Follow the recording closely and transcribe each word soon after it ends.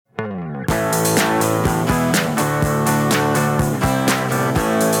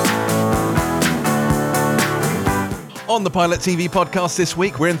On the Pilot TV podcast this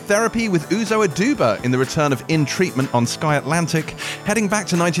week, we're in therapy with Uzo Aduba in the return of In Treatment on Sky Atlantic, heading back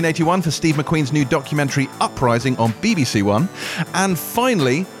to 1981 for Steve McQueen's new documentary Uprising on BBC One, and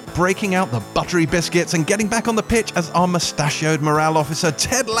finally, breaking out the buttery biscuits and getting back on the pitch as our mustachioed morale officer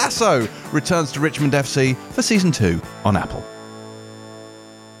Ted Lasso returns to Richmond FC for Season 2 on Apple.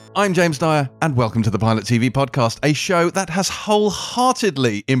 I'm James Dyer, and welcome to the Pilot TV podcast, a show that has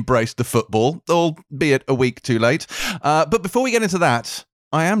wholeheartedly embraced the football, albeit a week too late. But before we get into that,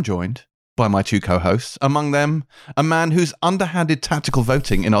 I am joined by my two co-hosts, among them a man whose underhanded tactical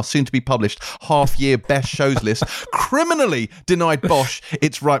voting in our soon-to-be-published half-year best shows list criminally denied Bosch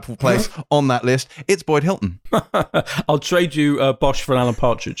its rightful place on that list. It's Boyd Hilton. I'll trade you Bosch for an Alan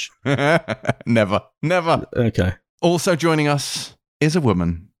Partridge. Never. Okay. Also joining us is a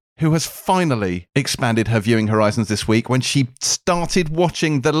woman who has finally expanded her viewing horizons this week when she started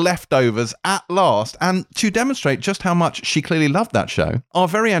watching The Leftovers at last. And to demonstrate just how much she clearly loved that show, our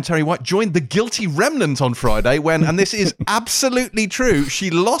very own Terry White joined The Guilty Remnant on Friday when, and this is absolutely true, she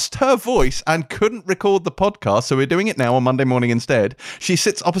lost her voice and couldn't record the podcast, so we're doing it now on Monday morning instead. She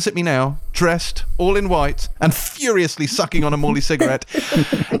sits opposite me now, dressed all in white and furiously sucking on a Morley cigarette.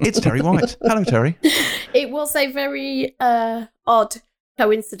 It's Terry White. Hello, Terry. It was a very odd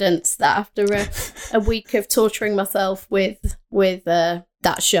coincidence that after a week of torturing myself with that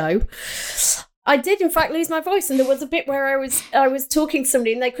show, I did in fact lose my voice, and there was a bit where I was talking to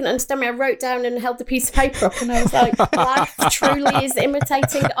somebody and they couldn't understand me. I wrote down and held the piece of paper up and I was like, life truly is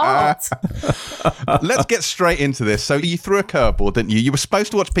imitating art. Let's get straight into this. So you threw a curveball, didn't you? You were supposed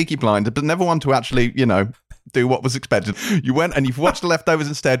to watch Peaky Blinders, but never one to actually, do what was expected. You went and you've watched The Leftovers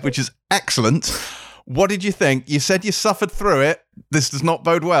instead, which is excellent. What did you think? You said you suffered through it. This does not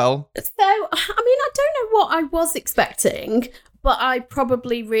bode well. So, I don't know what I was expecting, but I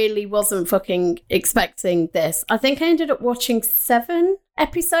probably really wasn't fucking expecting this. I think I ended up watching 7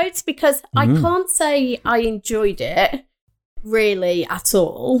 episodes because I can't say I enjoyed it really at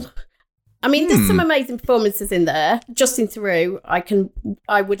all. I mean, there's some amazing performances in there. Justin Theroux,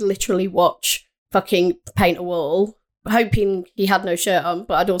 I would literally watch fucking paint a wall, hoping he had no shirt on,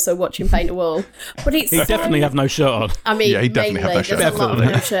 but I'd also watch him paint a wall. But he definitely have no shirt on. I mean, yeah, he definitely have no shirt. There's a lot of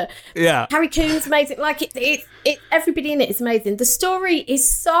no shirt. Yeah, Harry Coon's amazing. Like it, everybody in it is amazing. The story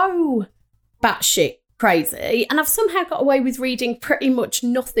is so batshit crazy, and I've somehow got away with reading pretty much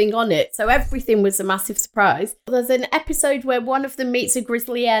nothing on it, so everything was a massive surprise. There's an episode where one of them meets a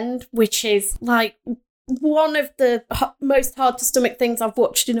grisly end, which is like one of the most hard to stomach things I've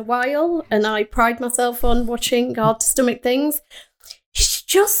watched in a while, and I pride myself on watching hard to stomach things. It's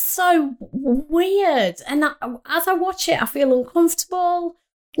just so weird, and as I watch it I feel uncomfortable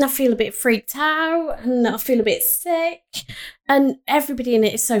and I feel a bit freaked out and I feel a bit sick, and everybody in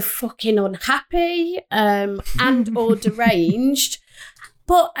it is so fucking unhappy and or deranged,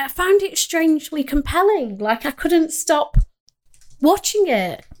 but I found it strangely compelling. Like I couldn't stop watching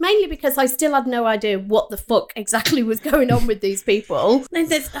it, mainly because I still had no idea what the fuck exactly was going on with these people. And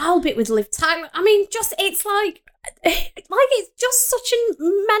there's a whole bit with Liv Tyler. I mean, it's like it's just such a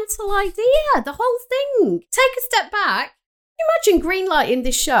mental idea, the whole thing. Take a step back. Imagine greenlighting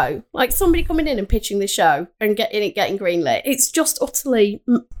this show, like somebody coming in and pitching this show and getting greenlit. It's just utterly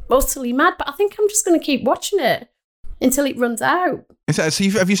mad. But I think I'm just going to keep watching it until it runs out. So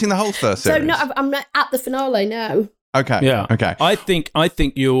have you seen the whole first series? So no, I'm at the finale now. Okay. Yeah. Okay. I think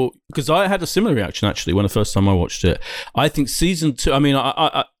you're, because I had a similar reaction actually when the first time I watched it. I think season 2. I mean,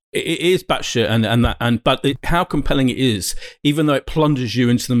 it is batshit, but how compelling it is, even though it plunges you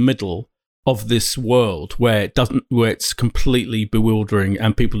into the middle of this world where it's completely bewildering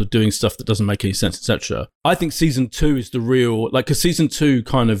and people are doing stuff that doesn't make any sense, etc. I think season 2 is the real, like, because season 2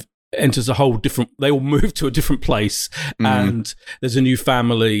 kind of enters a whole different, they all move to a different place and there's a new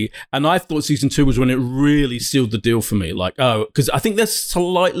family, and I thought season 2 was when it really sealed the deal for me. Like, because I think it's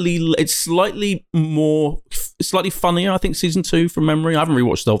slightly funnier, I think, season 2 from memory. I haven't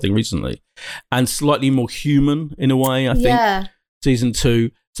rewatched the whole thing recently, and slightly more human in a way, I think, season 2.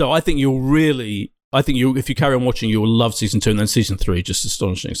 So I think if you carry on watching, you'll love season 2, and then season 3, just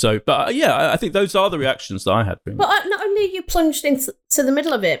astonishing. So, but I think those are the reactions that I had. But not only are you plunged into the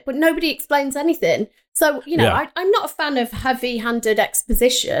middle of it, but nobody explains anything. So, I'm not a fan of heavy-handed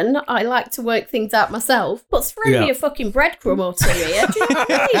exposition. I like to work things out myself. But throw me a fucking breadcrumb or two here. Do you know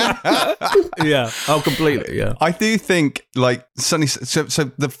what I mean? Yeah. Oh, completely, yeah. I do think, like, so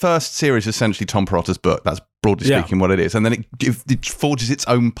the first series is essentially Tom Perrotta's book. That's broadly speaking, what it is. And then it forges its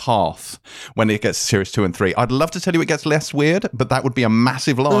own path when it gets to series 2 and 3. I'd love to tell you it gets less weird, but that would be a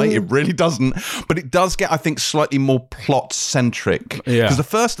massive lie. It really doesn't. But it does get, I think, slightly more plot-centric. Because the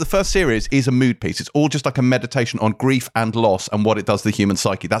first series is a mood piece. It's all just like a meditation on grief and loss and what it does to the human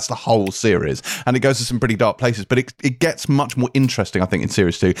psyche. That's the whole series. And it goes to some pretty dark places, but it gets much more interesting, I think, in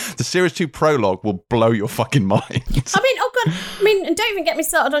series 2. The series 2 prologue will blow your fucking mind. I mean, oh God. I mean, and don't even get me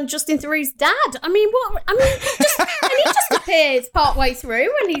started on Justin Theroux's dad. I mean, what? I mean, he just appears partway through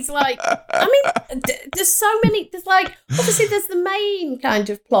and he's like, I mean, there's so many, there's like, obviously there's the main kind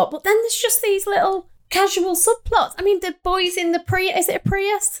of plot, but then there's just these little casual subplots. I mean, the boys in the Prius, is it a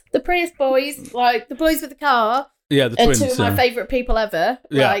Prius? The Prius boys, like the boys with the car. Yeah, the twins. Two of my favourite people ever.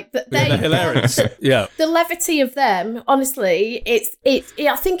 Yeah, like, they're hilarious. Yeah, the levity of them. Honestly, it's.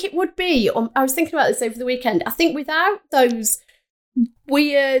 I think it would be. I was thinking about this over the weekend. I think without those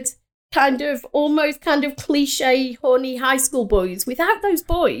weird, almost cliche, horny high school boys, without those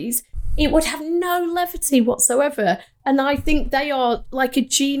boys, it would have no levity whatsoever. And I think they are like a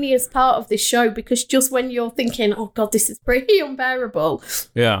genius part of this show, because just when you're thinking, oh God, this is pretty unbearable,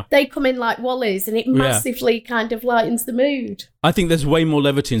 they come in like Wallies and it massively kind of lightens the mood. I think there's way more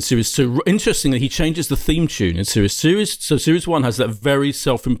levity in series 2. Interestingly, he changes the theme tune in series 2. So series 1 has that very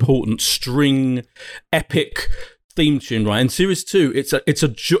self-important string epic theme tune, right? In series 2, it's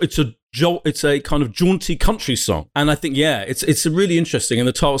a kind of jaunty country song, and I think it's really interesting, and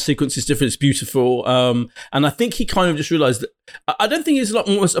the title sequence is different. It's beautiful, and I think he kind of just realised that. I don't think he's like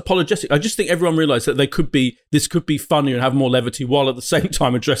almost apologetic. I just think everyone realised that this could be funny and have more levity, while at the same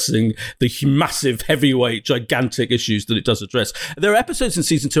time addressing the massive, heavyweight, gigantic issues that it does address. There are episodes in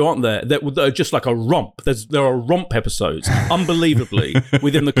season 2, aren't there, that are just like a romp. There are romp episodes, unbelievably,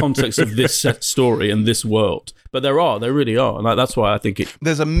 within the context of this set story and this world. But there really are, and that's why I think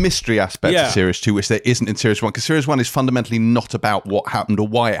there's a mystery aspect to series 2 which there isn't in series 1, because series 1 is fundamentally not about what happened or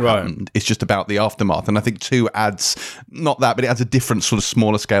why it happened. It's just about the aftermath, and I think 2 adds not that, but it adds a different sort of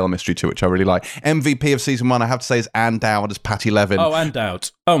smaller scale mystery to it, which I really like. MVP of season 1, I have to say, is Ann Dowd as Patty Levin. Oh, Ann Dowd.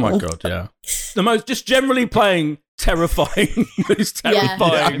 Oh my God, yeah. The most, just generally playing terrifying,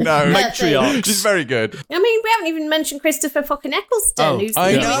 matriarchs. She's very good. I mean, we haven't even mentioned Christopher fucking Eccleston, who's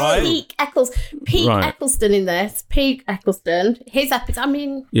peak Eccleston in this. Peak Eccleston. His episode, I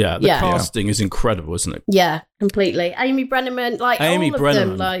mean... Yeah, the casting is incredible, isn't it? Yeah, completely. Amy Brenneman,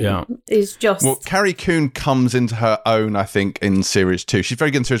 is just... Well, Carrie Coon comes into her own, I think, in series 2. She's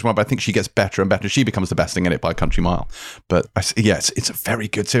very good in series 1, but I think she gets better and better. She becomes the best thing in it by a country mile. But it's a very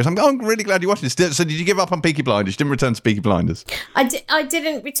good series. I'm really glad you watched it. So did you give up on Peaky Blinders? You didn't return to Peaky Blinders? I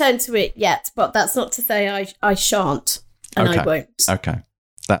didn't return to it yet, but that's not to say I shan't, and I won't. Okay,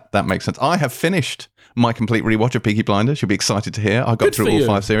 that makes sense. I have finished my complete rewatch of Peaky Blinders. You'll be excited to hear. I got through all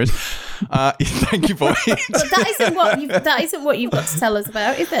 5 series. Thank you, boy. But that isn't what you've got to tell us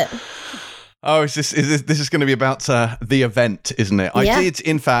about, is it? Oh, this is going to be about the event, isn't it? I did,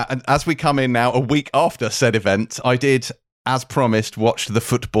 in fact, and as we come in now, a week after said event, I did, as promised, watch the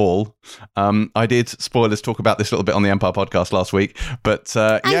football. I did, spoilers, talk about this a little bit on the Empire podcast last week. But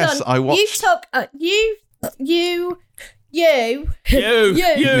I watched... You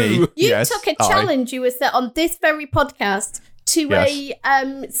took a challenge you were set on this very podcast to a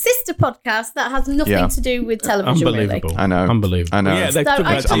sister podcast that has nothing to do with television. Unbelievable. Really. I know. Unbelievable. I know. Yeah, they talk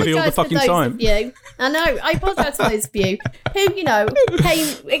about TV all the fucking time. I know. I apologise to those of you who,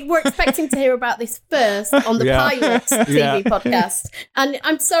 were expecting to hear about this first on the Pilot TV podcast. And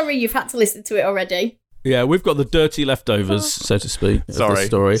I'm sorry you've had to listen to it already. Yeah, we've got the dirty leftovers, so to speak, of the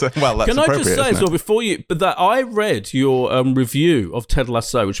story. That's Can I just say as well, before you, but that I read your review of Ted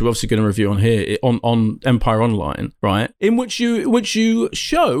Lasso, which we're obviously going to review on here on Empire Online, right? In which you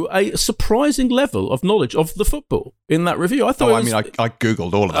show a surprising level of knowledge of the football in that review. I thought. I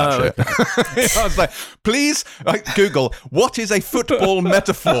googled all of that shit. Okay. I was like, please, Google what is a football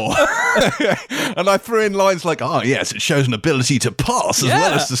metaphor, and I threw in lines like, "Oh yes, it shows an ability to pass as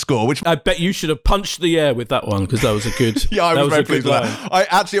well as to score." Which I bet you should have punched the air with that one, because that was a good. Yeah, I was very pleased with that. I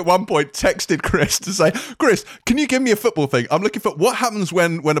actually at one point texted Chris to say, "Chris, can you give me a football thing? I'm looking for what happens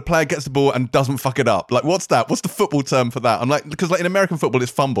when a player gets the ball and doesn't fuck it up. Like, what's that? What's the football term for that?" I'm like, because like in American football,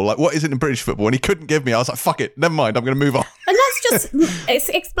 it's fumble. Like, what is it in British football? And he couldn't give me. I was like, "Fuck it, never mind. I'm going to move on." And let's just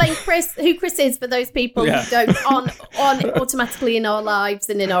explain who Chris is for those people who aren't automatically in our lives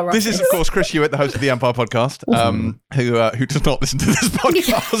and in our This is, of course, Chris Hewitt, the host of the Empire podcast, who does not listen to this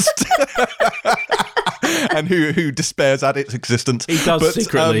podcast. And who despairs at its existence. He does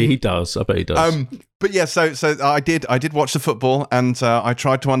secretly. He does. I bet he does. But yeah, so I did watch the football, and I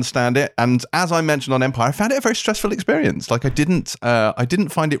tried to understand it. And as I mentioned on Empire, I found it a very stressful experience. Like I didn't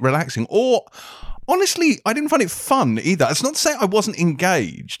find it relaxing, or honestly, I didn't find it fun either. It's not to say I wasn't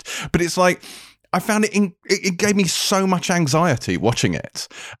engaged, but it's like, I found it gave me so much anxiety watching it,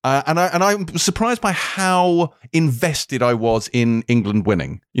 and I'm surprised by how invested I was in England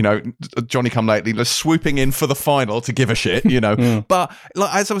winning. You know, Johnny come lately, just swooping in for the final to give a shit. You know, but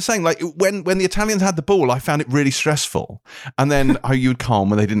like, as I was saying, like when the Italians had the ball, I found it really stressful, and then you would calm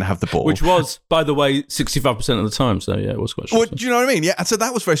when they didn't have the ball, which was, by the way, 65% of the time. So yeah, it was quite stressful. Well, do you know what I mean? Yeah, so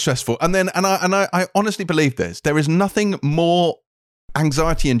that was very stressful, and then I honestly believe this: there is nothing more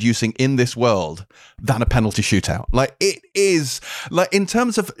anxiety inducing in this world than a penalty shootout. Like, it is, like, in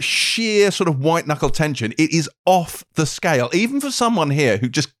terms of sheer sort of white knuckle tension, it is off the scale, even for someone here who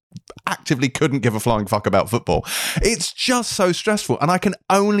just actively couldn't give a flying fuck about football. It's just so stressful, and I can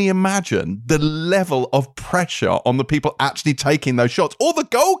only imagine the level of pressure on the people actually taking those shots, or the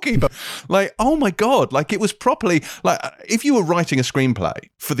goalkeeper. Like, oh my god, like, it was properly, like, if you were writing a screenplay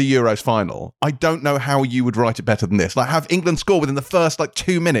for the Euros final, I don't know how you would write it better than this. Like, have England score within the first like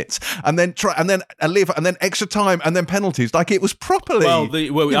 2 minutes, and then extra time, and then penalties. Like, it was properly.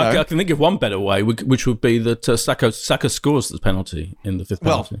 I can think of one better way, which would be that Saka scores the penalty in the fifth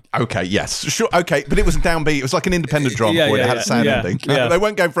penalty. Okay, yes, sure, okay, but it was a downbeat. It was like an independent drama point. It had a sad ending. They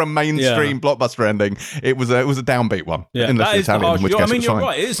weren't going for a mainstream blockbuster ending. It was a downbeat one. Yeah, that is harsh. I mean, you're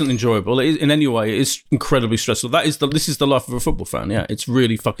right. It isn't enjoyable. It is, in any way, it is incredibly stressful. This is the life of a football fan. Yeah, it's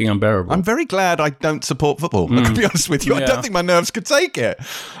really fucking unbearable. I'm very glad I don't support football. To be honest with you, I don't think my nerves could take it.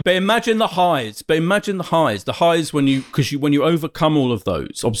 But imagine the highs. The highs when you overcome all of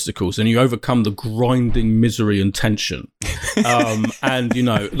those obstacles and you overcome the grinding misery and tension. And you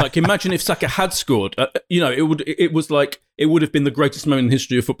know, like, imagine if Saka had scored. It would have been the greatest moment in the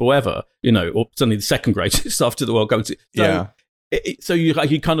history of football ever. You know, or certainly the second greatest after the World Cup. So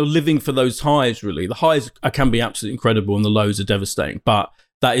you're kind of living for those highs. Really, the highs can be absolutely incredible, and the lows are devastating. But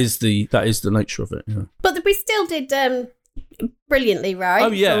that is the nature of it. Yeah. But we still did brilliantly, right?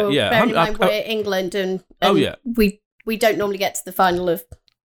 Oh yeah, Bearing in mind we're England, and we don't normally get to the final of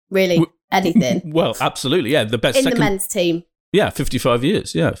really anything. Well, absolutely, yeah. The best in the men's team. Yeah, 55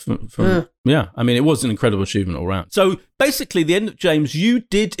 years. Yeah, yeah. I mean, it was an incredible achievement all round. So basically, the end of James, you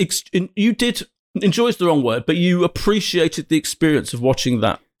did enjoy is the wrong word, but you appreciated the experience of watching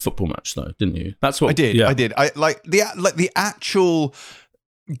that football match, though, didn't you? That's what I did. Yeah. I did. I like the actual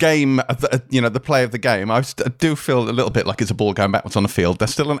game, the play of the game. I do feel a little bit like it's a ball going backwards on the field.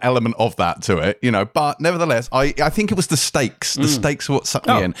 There's still an element of that to it, but nevertheless, I think it was the stakes. The stakes are what sucked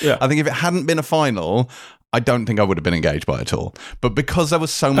me in. Yeah. I think if it hadn't been a final, I don't think I would have been engaged by it at all. But because there was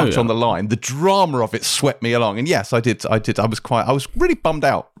so much on the line, the drama of it swept me along. And yes, I did. I was really bummed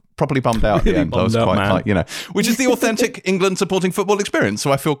out. Properly bummed out at the end. I was quite which is the authentic England supporting football experience.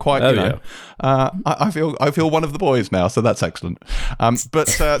 So I feel quite, I feel one of the boys now. So that's excellent. But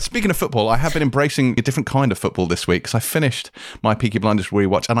speaking of football, I have been embracing a different kind of football this week because I finished my Peaky Blinders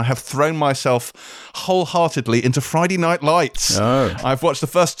rewatch and I have thrown myself wholeheartedly into Friday Night Lights. Oh. I've watched the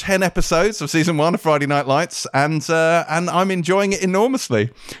first 10 episodes of season 1 of Friday Night Lights and I'm enjoying it enormously.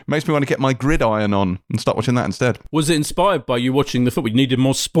 It makes me want to get my gridiron on and start watching that instead. Was it inspired by you watching the football? You needed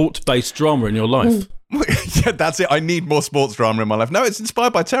more sport-based drama in your life. Yeah, that's it. I need more sports drama in my life. No, it's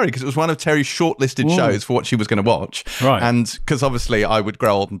inspired by Terry because it was one of Terry's shortlisted shows for what she was going to watch. Right. And because obviously I would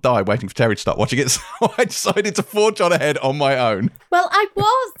grow old and die waiting for Terry to start watching it, so I decided to forge on ahead on my own. Well, I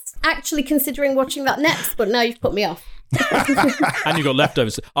was actually considering watching that next, but now you've put me off. And you got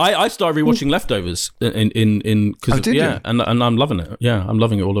Leftovers. I started rewatching Leftovers in because and I'm loving it. Yeah, I'm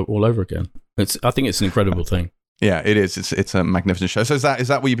loving it all over again. I think it's an incredible thing. Yeah, it is. It's a magnificent show. So is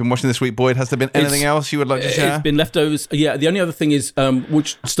that what you've been watching this week, Boyd? Has there been anything else you would like to share? It's been Leftovers. Yeah, the only other thing is,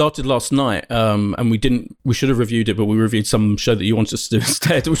 which started last night, and we should have reviewed it, but we reviewed some show that you wanted us to do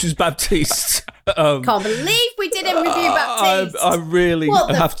instead, which is Baptiste. Can't believe we didn't review Baptiste. I really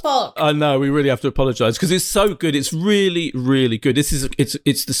fuck? I know, we really have to apologise because it's so good. It's really, really good. It's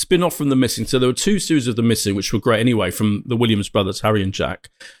the spin-off from The Missing. So there were 2 series of The Missing, which were great anyway, from the Williams brothers, Harry and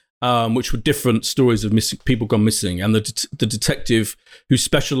Jack. Which were different stories of missing people gone missing, and the detective who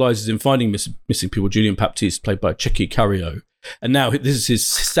specialises in finding missing people, Julian Baptiste, played by Checky Cario. And now this is his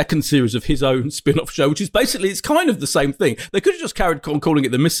second series of his own spin-off show, which is basically, it's kind of the same thing. They could have just carried on calling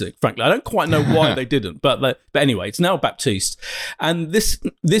it The Missing, frankly. I don't quite know why they didn't, but anyway, it's now Baptiste. And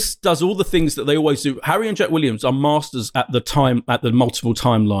this does all the things that they always do. Harry and Jack Williams are masters at the multiple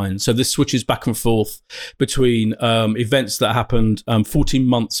timelines. So this switches back and forth between events that happened 14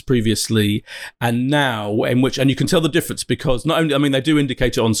 months previously and now, and you can tell the difference because not only, I mean, they do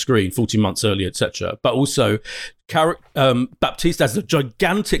indicate it on screen, 14 months earlier, etc., but also Baptiste has a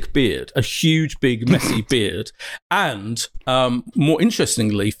gigantic beard, a huge, big, messy beard, and more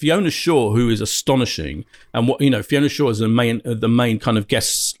interestingly, Fiona Shaw, who is astonishing, and Fiona Shaw is the main kind of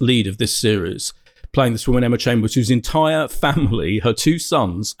guest lead of this series, playing this woman Emma Chambers, whose entire family, her 2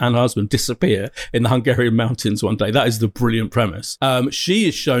 sons and her husband, disappear in the Hungarian mountains one day. That is the brilliant premise. She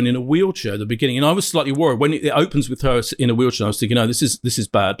is shown in a wheelchair at the beginning, and I was slightly worried when it opens with her in a wheelchair. I was thinking, this is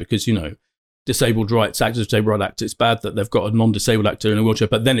bad because disabled rights actors, disabled rights actors. It's bad that they've got a non-disabled actor in a wheelchair.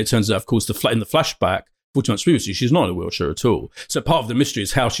 But then it turns out, of course, in the flashback, 40 months previously, she's not in a wheelchair at all. So part of the mystery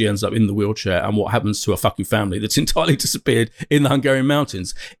is how she ends up in the wheelchair and what happens to her fucking family that's entirely disappeared in the Hungarian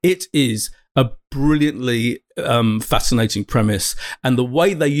mountains. It is a brilliantly fascinating premise, and the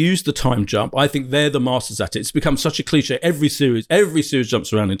way they use the time jump, I think they're the masters at it. It's become such a cliche. Every series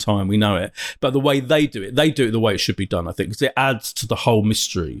jumps around in time, we know it, but the way they do it the way it should be done, I think, because it adds to the whole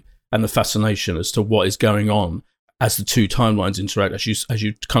mystery and the fascination as to what is going on as the 2 timelines interact, as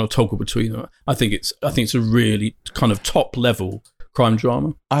you kind of toggle between them. I think it's a really kind of top level crime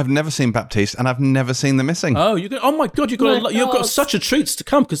drama. I've never seen Baptiste, and I've never seen The Missing. Oh, oh my god! You've got such a treats to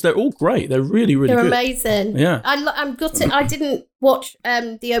come because they're all great. They're really, really they're good. Amazing. Yeah, I'm gutted. I didn't watch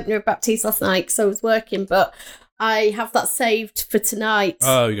the opener of Baptiste last night because I was working, but I have that saved for tonight.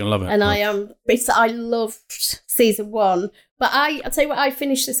 Oh, you're gonna love it. And I loved season 1, but I'll tell you what, I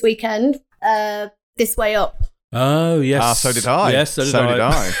finished this weekend. This Way Up. Oh yes. So did I. Yes, so did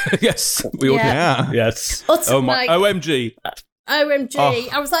I. Yes, we all did. Yeah. Yes. Oh my OMG. OMG.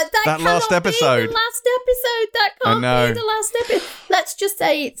 I was like, that last episode. Be the last episode. That can't be the last episode. Let's just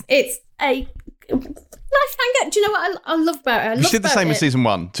say it's a cliffhanger. Do you know what I love about it? She did the same as season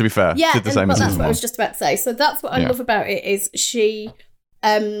 1, to be fair. Yeah, did the same as that's season what 1. I was just about to say. So that's what I love about it is she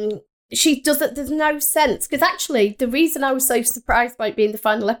does it. There's no sense, because actually the reason I was so surprised by it being the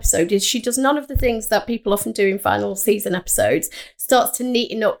final episode is she does none of the things that people often do in final season episodes. Starts to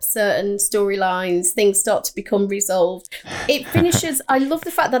neaten up certain storylines, things start to become resolved. It finishes. I love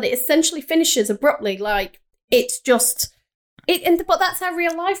the fact that it essentially finishes abruptly, like it's just it. But that's how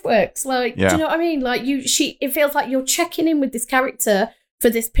real life works. Like, do you know what I mean? Like it feels like you're checking in with this character for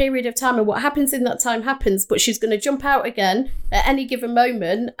this period of time, and what happens in that time happens, but she's going to jump out again at any given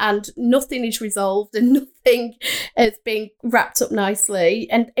moment, and nothing is resolved and nothing is being wrapped up nicely.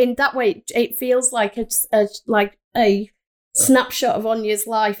 And in that way, it feels like a snapshot of Anya's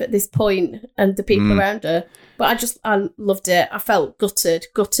life at this point and the people around her. But I loved it. I felt gutted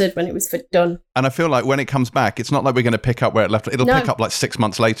when it was done. And I feel like when it comes back, it's not like we're going to pick up where it left. It'll pick up like 6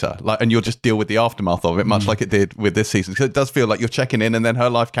 months later, and you'll just deal with the aftermath of it, much like it did with this season. So it does feel like you're checking in, and then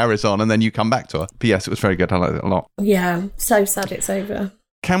her life carries on, and then you come back to her. But yes, it was very good. I liked it a lot. Yeah, so sad it's over.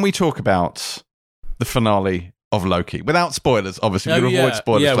 Can we talk about the finale of Loki without spoilers? Obviously, we'll avoid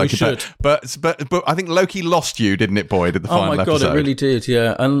spoilers. Yeah, Loki, we should. But I think Loki lost you, didn't it, Boyd? At the final episode. Oh my god, it really did.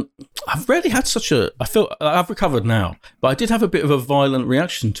 Yeah, and I've rarely had such a. I feel I've recovered now, but I did have a bit of a violent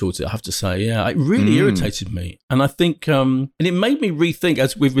reaction towards it. I have to say, yeah, it really irritated me, and I think, and it made me rethink,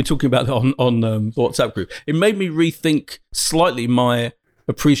 as we've been talking about on the WhatsApp group. It made me rethink slightly my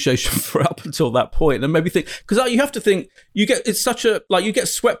appreciation for up until that point, and maybe think, because you have to think, you get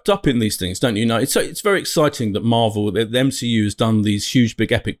swept up in these things, don't you? It's very exciting that Marvel, the MCU, has done these huge,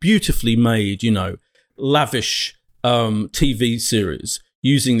 big, epic, beautifully made, lavish TV series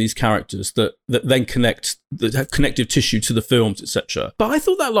using these characters that then that have connective tissue to the films, etc. But I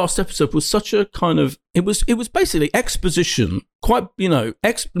thought that last episode was such a kind of, it was basically exposition, quite,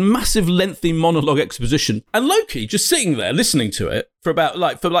 massive lengthy monologue exposition, and Loki just sitting there listening to it for about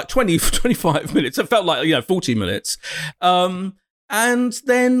 20, 25 minutes. It felt like 40 minutes. And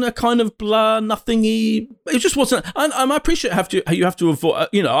then a kind of blah, nothingy. It just wasn't. And I appreciate how you have to avoid.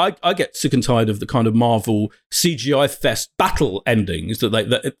 I get sick and tired of the kind of Marvel CGI fest battle endings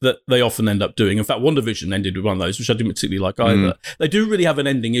that they often end up doing. In fact, WandaVision ended with one of those, which I didn't particularly like either. They do really have an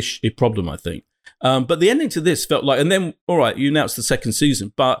ending-ish problem, I think. But the ending to this felt like, and then all right, you announced the second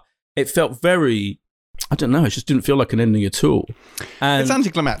season, but it felt very. I don't know. It just didn't feel like an ending at all. And, it's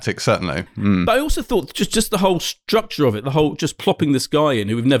anticlimactic, certainly. But I also thought just the whole structure of it, the whole just plopping this guy in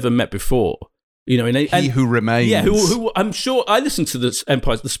who we've never met before. He who remains. Yeah, who I'm sure I listened to this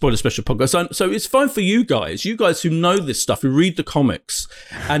the Spoiler Special podcast, so it's fine for you guys who know this stuff, who read the comics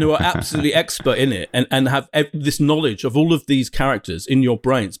and who are absolutely expert in it and have this knowledge of all of these characters in your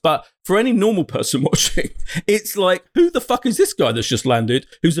brains. But for any normal person watching, it's like, who the fuck is this guy that's just landed,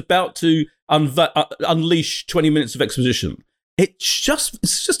 who's about to unleash 20 minutes of exposition? It's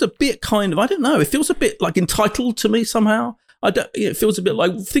just a bit kind of, I don't know, it feels a bit like entitled to me somehow. It feels a bit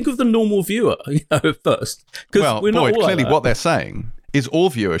like, think of the normal viewer, at first. Well, Boyd, clearly what they're saying is all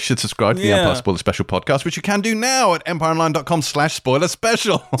viewers should subscribe to the Empire Spoiler Special podcast, which you can do now at empireonline.com/spoiler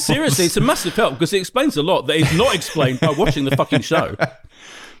special. Seriously, it's a massive help because it explains a lot that is not explained by watching the fucking show.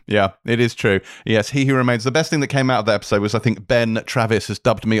 Yeah, it is true. Yes, He Who Remains. The best thing that came out of that episode was, I think, Ben Travis has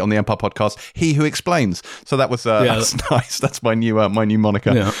dubbed me on the Empire podcast He Who Explains. So that was that's nice. That's my new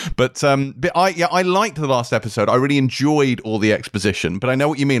moniker. Yeah. But I liked the last episode. I really enjoyed all the exposition. But I know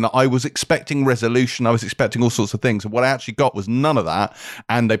what you mean. I was expecting resolution. I was expecting all sorts of things. And what I actually got was none of that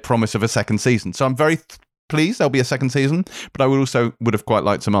and a promise of a second season. So I'm very pleased there'll be a second season. But I would have quite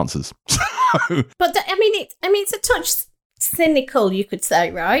liked some answers. But it's a touch cynical, you could say,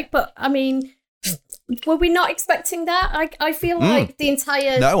 right? But I mean, were we not expecting that? I feel like the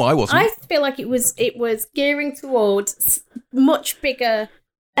entire no, I wasn't. I feel like it was gearing towards much bigger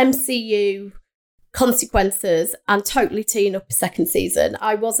MCU consequences and totally teeing up a second season.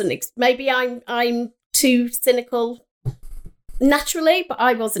 I wasn't. Maybe I'm too cynical naturally, but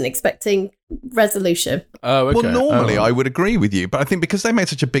I wasn't expecting resolution. Oh, okay. Well, normally I would agree with you, but I think because they made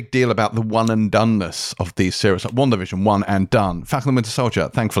such a big deal about the one and doneness of these series, like WandaVision, one and done, Falcon and Winter Soldier,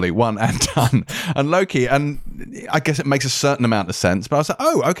 thankfully, one and done, and Loki, and I guess it makes a certain amount of sense, but I was like,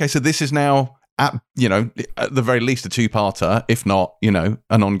 oh, okay, so this is now at the very least a two-parter, if not, an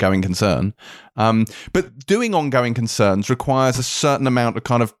ongoing concern. But doing ongoing concerns requires a certain amount of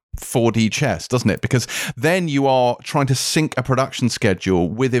kind of 4D chess, doesn't it? Because then you are trying to sync a production schedule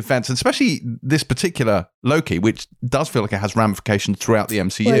with events, and especially this particular Loki, which does feel like it has ramifications throughout the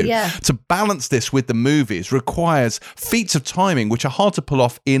MCU. Well, yeah. To balance this with the movies requires feats of timing, which are hard to pull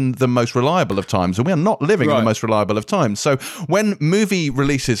off in the most reliable of times, and we are not living in the most reliable of times. So when movie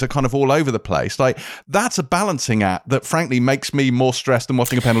releases are kind of all over the place, like that's a balancing act that frankly makes me more stressed than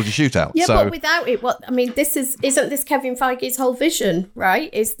watching a penalty shootout. Yeah, but without it, isn't this Kevin Feige's whole vision,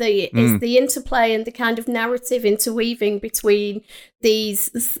 right? Is the interplay and the kind of narrative interweaving between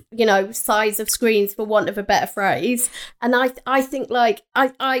these, size of screens, for want of a better phrase. And I think, like,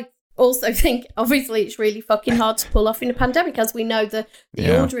 I also think, obviously, it's really fucking hard to pull off in a pandemic, as we know the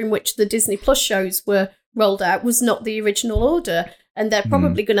order in which the Disney Plus shows were rolled out was not the original order. And they're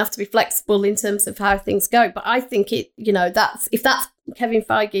probably going to have to be flexible in terms of how things go. But I think if that's Kevin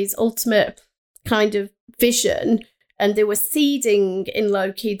Feige's ultimate kind of vision, and they were seeding in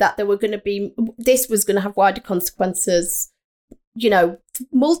Loki that this was going to have wider consequences,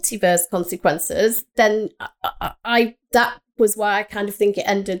 multiverse consequences, then that was why I kind of think it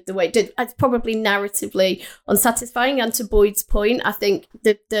ended the way it did. It's probably narratively unsatisfying. And to Boyd's point, I think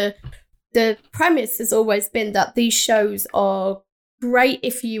the premise has always been that these shows are great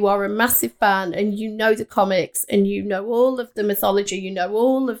if you are a massive fan and you know the comics and you know all of the mythology, you know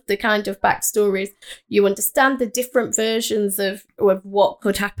all of the kind of backstories, you understand the different versions of what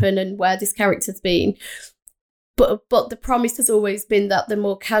could happen and where this character's been. But the promise has always been that the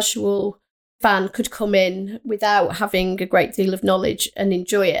more casual fan could come in without having a great deal of knowledge and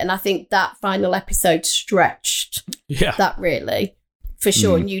enjoy it. And I think that final episode stretched that really. For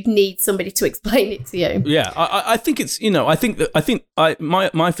sure, and you'd need somebody to explain it to you. Yeah, I think it's my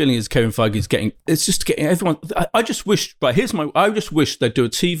feeling is Kevin Feige is getting everyone. I just wish they'd do a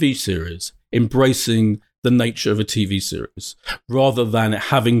TV series embracing the nature of a TV series rather than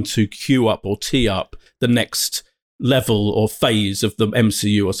having to queue up or tee up the next level or phase of the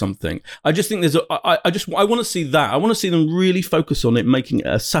MCU or something. I just think I want to see that. I want to see them really focus on it, making it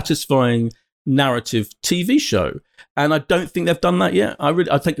a satisfying narrative TV show. And I don't think they've done that yet. I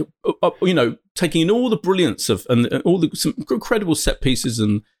think, taking in all the brilliance of and all some incredible set pieces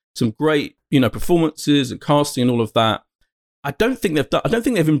and some great, performances and casting and all of that. I don't think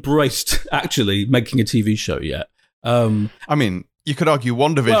they've embraced actually making a TV show yet. You could argue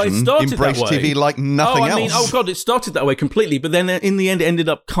WandaVision embraced TV like nothing else. It started that way completely, but then in the end it ended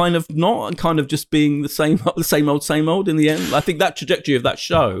up kind of not, and kind of just being the same old in the end. I think that trajectory of that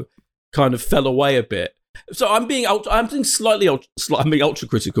show kind of fell away a bit. So I'm being ultra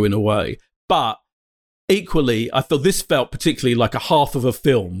critical in a way, but equally, I feel this felt particularly like a half of a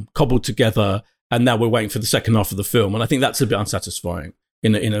film cobbled together, and now we're waiting for the second half of the film, and I think that's a bit unsatisfying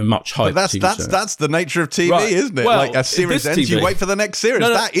in a much higher. That's the nature of TV, isn't it? Well, like a series ends, you wait for the next series.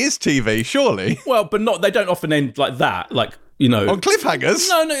 No. That is TV, surely. Well, but not. They don't often end like that. Like. On cliffhangers?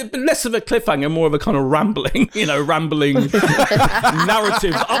 No, but less of a cliffhanger, more of a kind of rambling narrative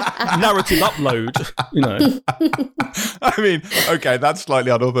upload, Okay, that's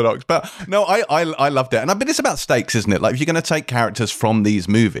slightly unorthodox, but no, I loved it. But it's about stakes, isn't it? Like, if you're going to take characters from these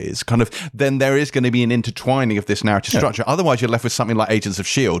movies, then there is going to be an intertwining of this narrative structure. Otherwise, you're left with something like Agents of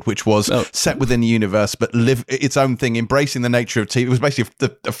S.H.I.E.L.D., which was set within the universe, but live its own thing, embracing the nature of TV. It was basically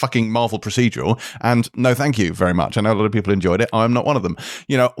a fucking Marvel procedural, and no thank you very much. I know a lot of people enjoy enjoyed it. I'm not one of them.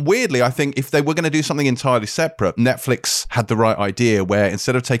 Weirdly, I think if they were going to do something entirely separate, Netflix had the right idea where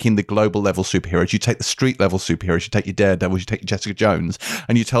instead of taking the global level superheroes, you take the street level superheroes, you take your Daredevils, you take your Jessica Jones,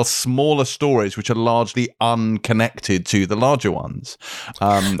 and you tell smaller stories which are largely unconnected to the larger ones.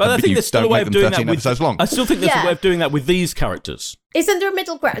 But I think there's still a way of doing that I still think there's a way of doing that with these characters. Isn't there a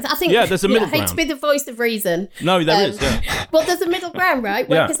middle ground? I think. Yeah, there's a middle ground. I hate to be the voice of reason. No, there is. Yeah. But there's a middle ground, right?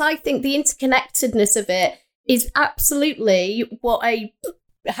 Because I think the interconnectedness of it is absolutely what a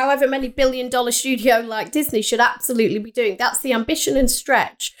however many $1 billion studio like Disney should absolutely be doing. That's the ambition and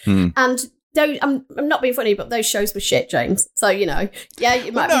stretch. And I'm not being funny, but those shows were shit, James. So, you might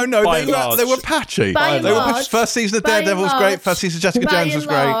they were patchy. First season of Daredevil was great. First season of Jessica Jones was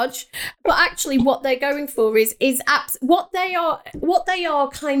great. But actually, what they're going for is what they are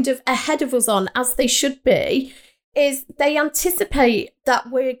kind of ahead of us on, as they should be, is they anticipate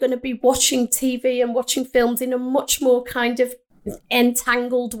that we're going to be watching TV and watching films in a much more kind of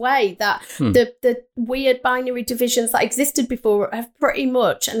entangled way, that the weird binary divisions that existed before have pretty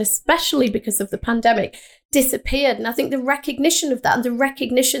much, and especially because of the pandemic, disappeared. And I think the recognition of that, and the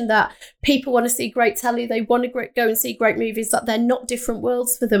recognition that people want to see great telly, they want to go and see great movies, that they're not different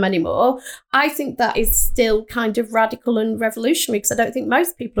worlds for them anymore, I think that is still kind of radical and revolutionary, because I don't think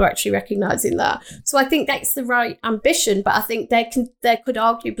most people are actually recognising that. So I think that's the right ambition, but I think there could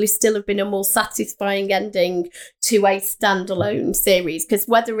arguably still have been a more satisfying ending to a standalone series, because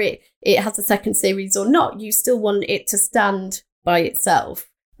whether it has a second series or not, you still want it to stand by itself.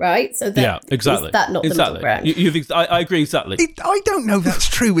 Right? So exactly. Is that not the middle ground? I agree exactly. I don't know that's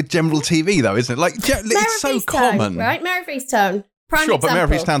true with general TV, though, isn't it? Like, it's so common. Right? Mare of Easttown. Sure, but Mare of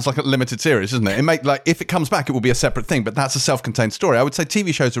Easttown's like a limited series, isn't it? If it comes back, it will be a separate thing, but that's a self-contained story. I would say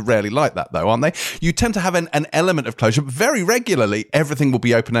TV shows are rarely like that, though, aren't they? You tend to have an element of closure, but very regularly, everything will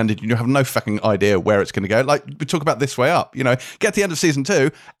be open-ended, and you have no fucking idea where it's going to go. Like, we talk about This Way Up, get to the end of season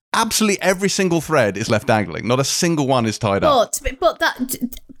 2, absolutely every single thread is left dangling. Not a single one is tied up. But that,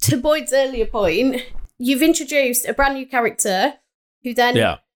 to Boyd's earlier point, you've introduced a brand new character who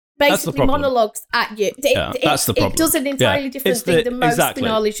then basically monologues at you. That's the problem. It does an entirely different thing than most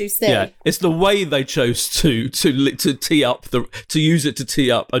finales you see. Yeah, it's the way they chose to tee up to use it to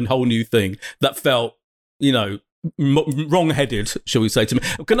tee up a whole new thing that felt, wrong-headed, shall we say, to me.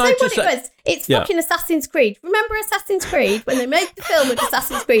 It's fucking Assassin's Creed. Remember Assassin's Creed, when they made the film of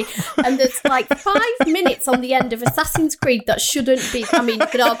Assassin's Creed, and there's like 5 minutes on the end of Assassin's Creed that shouldn't be, I mean, you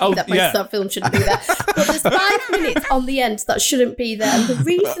could argue that most of that film shouldn't be there, but there's 5 minutes on the end that shouldn't be there, and the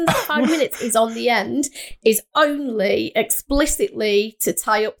reason that 5 minutes is on the end is only explicitly to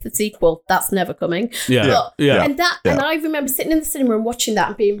tie up the sequel. That's never coming. And I remember sitting in the cinema and watching that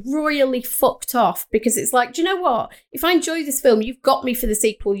and being royally fucked off, because it's like, do you know what? If I enjoy this film, you've got me for the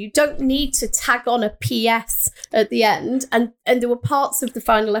sequel. You don't need to tag on a PS at the end. And there were parts of the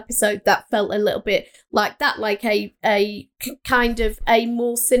final episode that felt a little bit like that, like a kind of a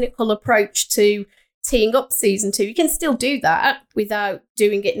more cynical approach to teeing up season 2. You can still do that without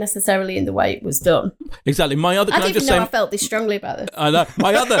doing it necessarily in the way it was done. Exactly. I felt this strongly about this. I know.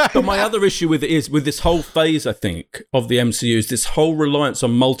 My other issue with it is with this whole phase, I think, of the MCU is this whole reliance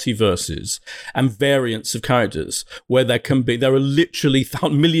on multiverses and variants of characters, where there are literally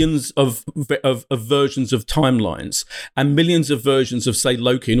millions of versions of timelines and millions of versions of, say,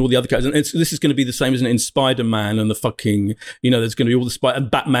 Loki and all the other characters. And this is going to be the same, isn't it, in Spider-Man and the fucking, there's going to be all the and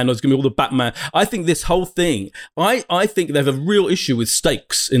Batman, there's going to be all the Batman. I think this whole thing, I think they have a real issue with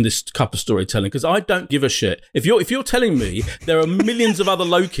stakes in this type of storytelling, because I don't give a shit. If you're telling me there are millions of other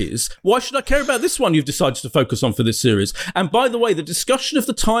Lokis, why should I care about this one you've decided to focus on for this series? And by the way, the discussion of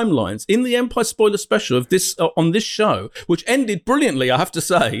the timelines in the Empire spoiler special of this on this show, which ended brilliantly, I have to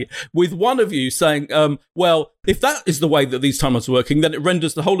say, with one of you saying, well, if that is the way that these timelines are working, then it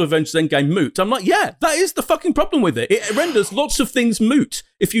renders the whole Avengers Endgame moot. I'm like, yeah, that is the fucking problem with it. It renders lots of things moot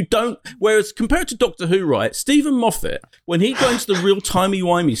if you don't. Whereas compared to Doctor Who, right, Stephen Moffat, when he got into the real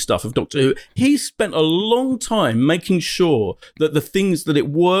timey-wimey stuff of Doctor Who, he spent a long time making sure that the things that it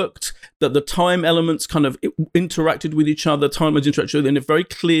worked, that the time elements kind of interacted with each other, timelines interacted in a very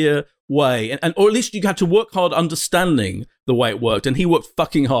clear way, and or at least you had to work hard understanding the way it worked, and he worked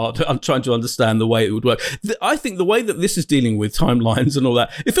fucking hard on trying to understand the way it would work. I think the way that this is dealing with timelines and all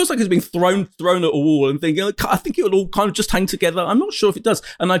that, it feels like it's being thrown at a wall and thinking, I think it will all kind of just hang together. I'm not sure if it does,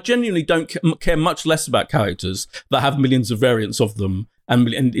 and I genuinely don't care much less about characters that have millions of variants of them and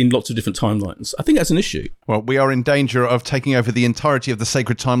in lots of different timelines. I think that's an issue. Well, we are in danger of taking over the entirety of the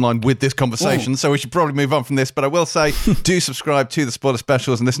sacred timeline with this conversation, so we should probably move on from this. But I will say, do subscribe to the spoiler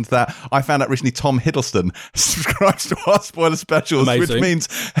specials and listen to that. I found out recently Tom Hiddleston subscribes to our spoiler specials, Amazing. which means,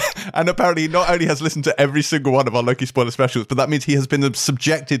 and apparently not only has listened to every single one of our Loki spoiler specials, but that means he has been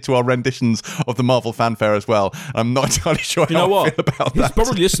subjected to our renditions of the Marvel fanfare as well. I'm not entirely sure how I feel about He's that.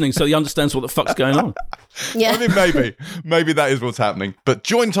 probably listening, so he understands what the fuck's going on. Yeah. I mean, maybe that is what's happening. But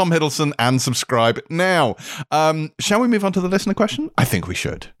join Tom Hiddleston and subscribe now. Shall we move on to the listener question? I think we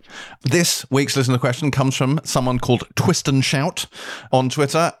should. This week's listener question comes from someone called Twist and Shout on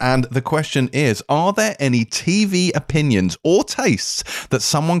Twitter, and the question is: are there any TV opinions or tastes that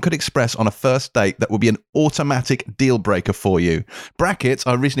someone could express on a first date that would be an automatic deal breaker for you? Brackets,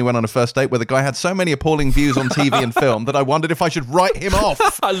 I recently went on a first date where the guy had so many appalling views on TV and film that I wondered if I should write him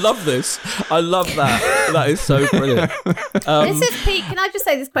off. I love this. I love that. That is so brilliant. This is peak. Can I just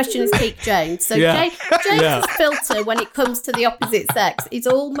say this question is peak James? So Yeah. James's filter when it comes to the opposite sex is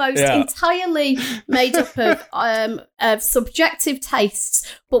almost entirely made up of subjective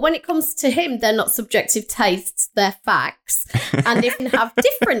tastes. But when it comes to him, they're not subjective tastes; they're facts. And if you have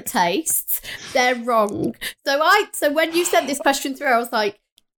different tastes, they're wrong. So when you sent this question through, I was like,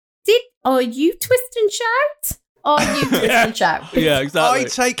 "Are you Twist and Shout? Are you Twist and Shout?" Yeah, exactly. I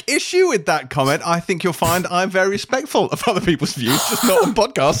take issue with that comment. I think you'll find I'm very respectful of other people's views, just not on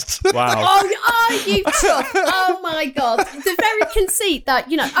podcasts. Wow. Oh, are you tough? Oh my God. The very conceit that,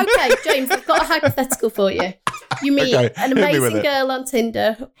 okay, James, I've got a hypothetical for you. You meet an amazing girl on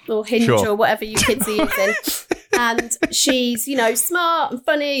Tinder or Hinge or whatever you kids are using. And she's, smart and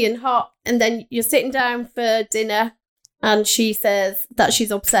funny and hot. And then you're sitting down for dinner and she says that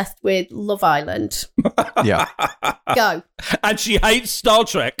she's obsessed with Love Island. Yeah. Go. And she hates Star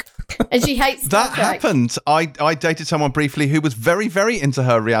Trek. And she hates Star That Trek. happened. I dated someone briefly who was very, very into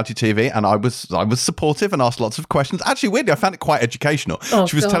her reality TV, and I was supportive and asked lots of questions. Actually, weirdly, I found it quite educational.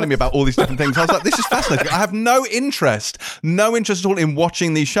 She was telling me about all these different things. I was like, this is fascinating. I have no interest at all in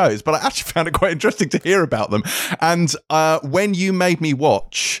watching these shows, but I actually found it quite interesting to hear about them. And when you made me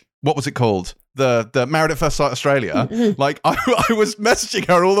watch, what was it called? The Married at First Sight Australia, like I was messaging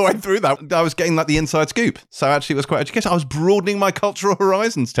her all the way through that. I was getting like the inside scoop. So actually it was quite educational. I was broadening my cultural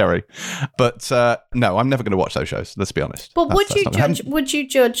horizons, Terry. But no, I'm never going to watch those shows, let's be honest. But would you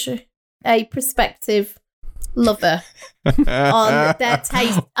judge a prospective lover on their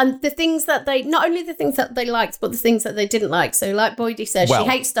taste and the things that not only the things that they liked, but the things that they didn't like? So like Boydie says, she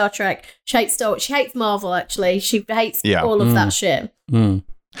hates Star Trek, she hates Marvel, actually. She hates all of that shit.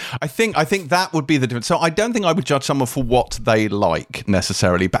 I think that would be the difference. So I don't think I would judge someone for what they like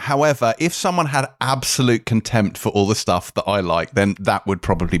necessarily. But however, if someone had absolute contempt for all the stuff that I like, then that would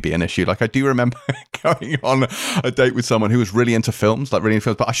probably be an issue. Like I do remember going on a date with someone who was really into films, but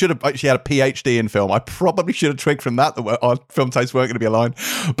she had a PhD in film. I probably should have twigged from that our film tastes weren't going to be aligned.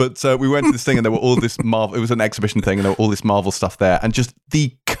 But we went to this thing and there were all this Marvel, it was an exhibition thing and there were all this Marvel stuff there. And just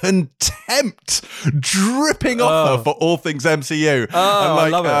the contempt dripping off her for all things MCU. I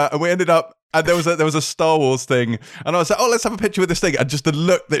love it. And we ended up, and there was a Star Wars thing, and I was like, "Oh, let's have a picture with this thing." And just the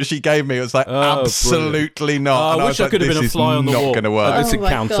look that she gave me, it was like, "Absolutely not." I wish I could have been a fly on the wall. Not going to work. This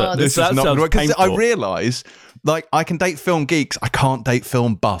encounter. This is not going to work. Because I realise, like, I can date film geeks, I can't date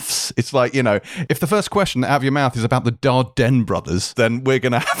film buffs. It's like, if the first question out of your mouth is about the Dardenne brothers, then we're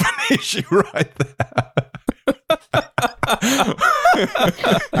going to have an issue right there.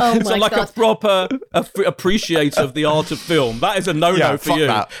 Oh my so like God. a proper appreciator of the art of film. That is a no-no for you.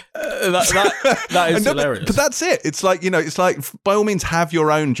 That. That is hilarious. But that's it. It's like, it's like, by all means, have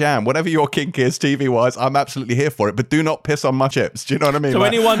your own jam. Whatever your kink is, TV-wise, I'm absolutely here for it. But do not piss on my chips. Do you know what I mean? So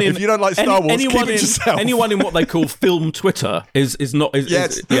like, if you don't like Star Wars, keep it yourself. Anyone in what they call film Twitter is not.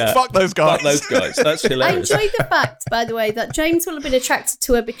 Fuck those guys. Fuck those guys. That's I hilarious. enjoy the fact, by the way, that James will have been attracted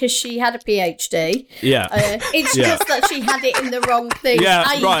to her because she had a PhD. Yeah. It's just that she had it in the wrong thing,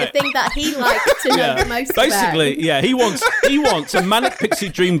 i.e. the thing that he liked to know the most Basically, about. he wants a manic pixie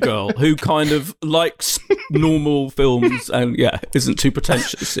dream girl who kind of likes normal films and isn't too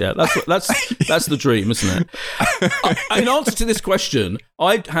pretentious. Yeah, that's the dream, isn't it? In answer to this question,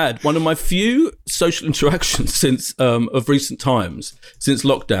 I'd had one of my few social interactions since of recent times, since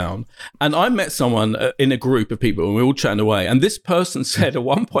lockdown, and I met someone in a group of people and we were all chatting away, and this person said at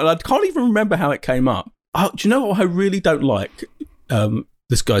one point, I can't even remember how it came up, "Oh, do you know what I really don't like?"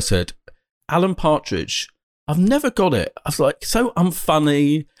 This guy said, "Alan Partridge. I've never got it. I was like, so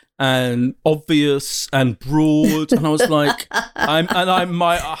unfunny and obvious and broad." And I was like,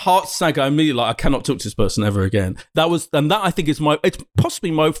 my heart sank. I immediately I cannot talk to this person ever again. That I think it's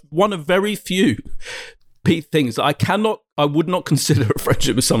possibly one of very few things. I would not consider a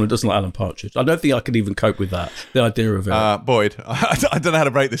friendship with someone who doesn't like Alan Partridge. I don't think I could even cope with that. The idea of it. Boyd, I don't know how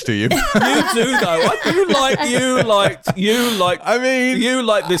to break this to you. You do though. I do like you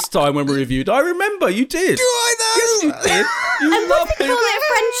like this time when we reviewed. I remember you did. Do I though? Yes, you did. You And would we call it a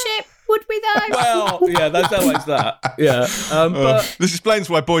friendship? Would we though? Well, yeah, that's always that. Yeah. But This explains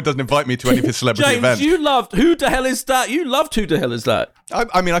why Boyd doesn't invite me to any of his celebrity James, events. you loved Who the Hell Is That? You loved Who the Hell Is That?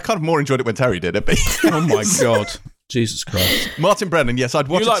 I mean, I kind of more enjoyed it when Terry did it. But Oh my God. Jesus Christ. Martin Brennan, yes, I'd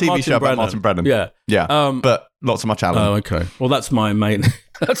watch You a like TV Martin show Brennan? about Martin Brennan. Yeah. But not so much Alan. Oh, okay. Well, that's my main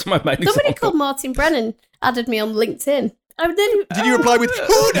Somebody example. called Martin Brennan added me on LinkedIn. Did you reply with,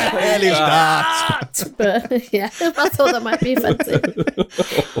 who the hell is that? But yeah, I thought that might be offensive.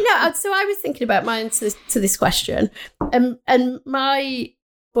 No, so I was thinking about my answers to this question, and my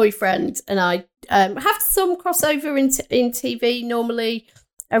boyfriend and I have some crossover in TV normally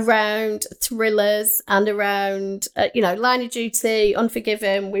around thrillers and around Line of Duty,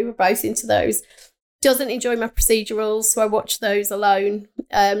 Unforgiven. We were both into those. Doesn't enjoy my procedurals, so I watch those alone.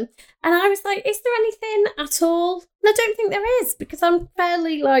 And I was like, is there anything at all? And I don't think there is, because I'm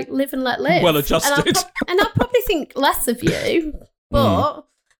fairly like live and let live. Well adjusted. And I'll probably think less of you, but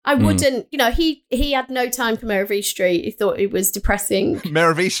I wouldn't, he had no time for Mare of East Street. He thought it was depressing. Mare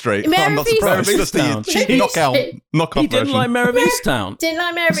of East Street. Mare I'm of not East surprised. Street. It's just the cheap Mare of East knockout, Street. knockoff He didn't version. like Mare of Easttown. Didn't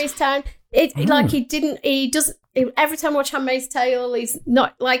like Mare of Easttown. Every time I watch Handmaid's Tale, he's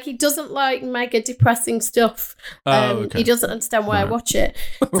not like, he doesn't like mega depressing stuff. Okay. He doesn't understand why I watch it.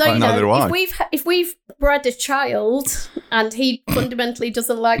 So, Right, neither do I. if we've bred a child and he fundamentally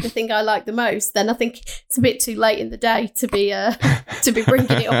doesn't like the thing I like the most, then I think it's a bit too late in the day to be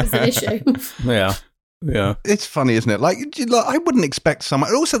bringing it up as an issue. Yeah. Yeah. It's funny, isn't it? Like, I wouldn't expect someone.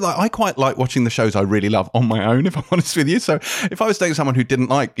 And also, I quite like watching the shows I really love on my own, if I'm honest with you. So, if I was dating someone who didn't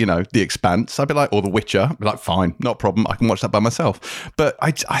like, The Expanse, I'd be like, or The Witcher, I'd be like, fine, not a problem. I can watch that by myself. But I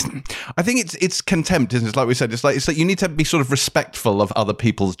think it's contempt, isn't it? It's like we said, it's like you need to be sort of respectful of other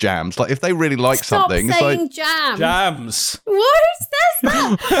people's jams. Like, if they really like Stop something, saying it's like jam. Jams. Who says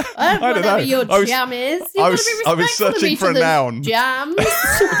that? I don't know. Whatever your I was- jam is. I was searching for a noun. Jams.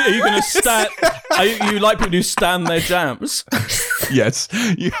 Are you going to stand? You like people who stand their jams? Yes,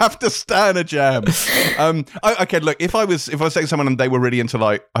 you have to stand a jam. Okay, look, if I was dating someone and they were really into,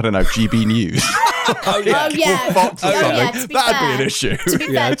 like, I don't know, GB News. Oh yeah. Or Fox or Oh, something, yeah, to be that'd fair. be an issue. To be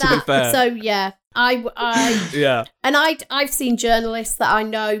Yeah, fair, to be fair. So yeah, I Yeah. and I've seen journalists that I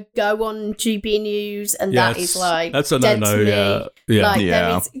know go on GB News, and that Yes. is like That's a dead no-no, to me. yeah. Yeah. Like Yeah.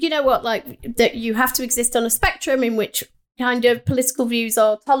 there is, you know what, like that you have to exist on a spectrum in which kind of political views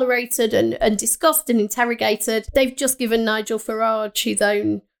are tolerated and discussed and interrogated. They've just given Nigel Farage his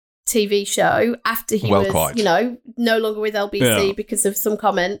own TV show after he Well, was, quite. no longer with LBC Yeah. because of some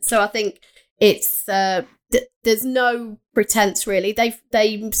comments. So I think it's there's no pretense really.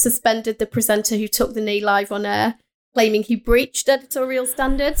 They suspended the presenter who took the knee live on air, claiming he breached editorial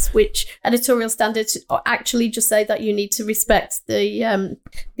standards, which editorial standards actually just say that you need to respect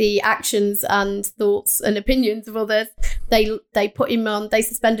the actions and thoughts and opinions of others. They put him on, they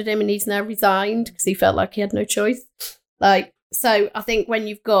suspended him, and he's now resigned because he felt like he had no choice. So I think when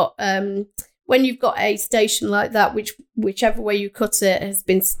you've got a station like that, whichever way you cut it, has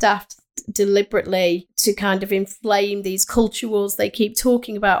been staffed deliberately to kind of inflame these culture wars they keep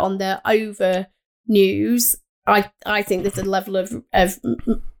talking about on their over news, I think there's a level of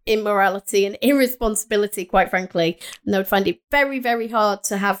immorality and irresponsibility, quite frankly, and I would find it very, very hard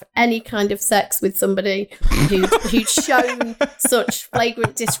to have any kind of sex with somebody who's shown such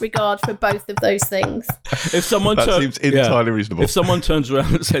flagrant disregard for both of those things. If someone That seems entirely reasonable. If someone turns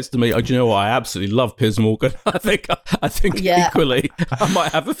around and says to me, "Oh, do you know what? I absolutely love Piers Morgan," I think Yeah. equally I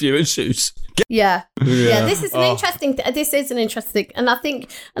might have a few issues. Yeah. This is an Oh. interesting. This is an interesting, and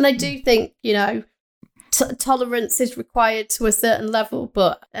I do think tolerance is required to a certain level,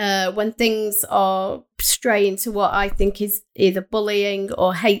 but when things are stray into what I think is either bullying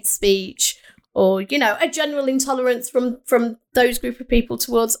or hate speech, or a general intolerance from those group of people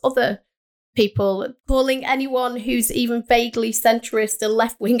towards other people, calling anyone who's even vaguely centrist a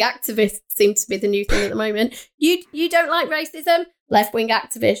left-wing activist seems to be the new thing at the moment. You don't like racism? Left-wing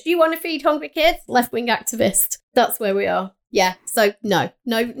activist. You want to feed hungry kids? Left-wing activist. That's where we are. Yeah. So no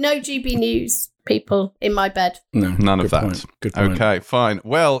GB News people in my bed. No, None of good that. point. Good point. Okay, fine.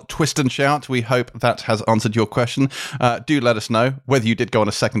 Well, twist and shout. We hope that has answered your question. Do let us know whether you did go on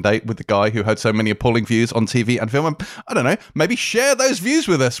a second date with the guy who had so many appalling views on TV and film. And I don't know, maybe share those views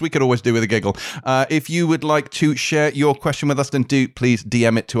with us. We could always do with a giggle. If you would like to share your question with us, then do please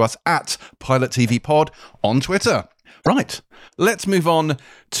DM it to us at Pilot TV Pod on Twitter. Right, let's move on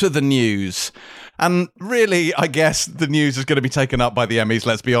to the news. And really, I guess the news is going to be taken up by the Emmys,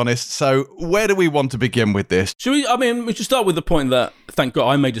 let's be honest. So where do we want to begin with this? We should start with the point that, thank God,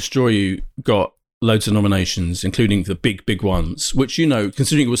 I May Destroy You got loads of nominations, including the big ones, which,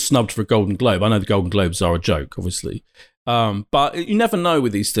 considering it was snubbed for a Golden Globe, I know the Golden Globes are a joke, obviously. But you never know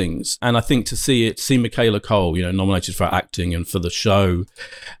with these things. And I think to see Michaela Cole, nominated for acting and for the show.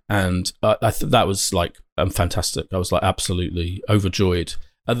 And I thought that was like fantastic. I was like absolutely overjoyed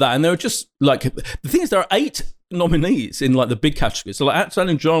at that. And there were just like, the thing is, there are 8 nominees in like the big categories. So like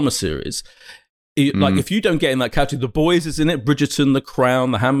outstanding drama series. Like if you don't get in that category, The Boys is in it, Bridgerton, The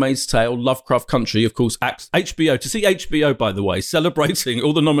Crown, The Handmaid's Tale, Lovecraft Country, of course, HBO. To see HBO, by the way, celebrating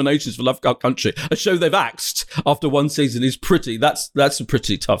all the nominations for Lovecraft Country, a show they've axed after one season, is pretty. That's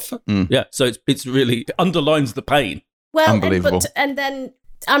pretty tough. Yeah, so it's really underlines the pain. Well, unbelievable. And then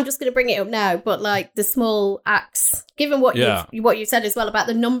I'm just going to bring it up now, but like the small acts, given what you said as well about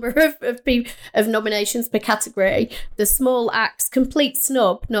the number of nominations per category, the small acts complete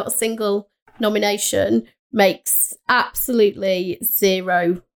snub, not a single nomination, makes absolutely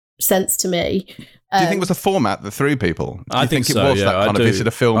zero sense to me. Do you think it was the format that threw people? Do you think it so, was that kind of, is it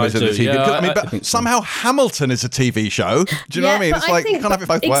a film, is it a TV? Yeah, but somehow Hamilton is a TV show. Do you know what I mean? It's like, you can't have it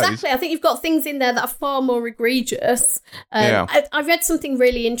both ways. Exactly. I think you've got things in there that are far more egregious. I read something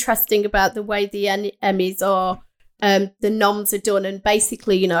really interesting about the way the Emmys are, the noms are done, and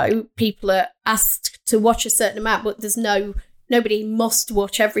basically, people are asked to watch a certain amount, but there's nobody must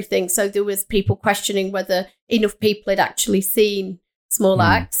watch everything. So there was people questioning whether enough people had actually seen small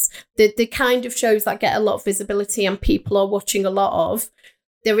acts. The kind of shows that get a lot of visibility and people are watching a lot of,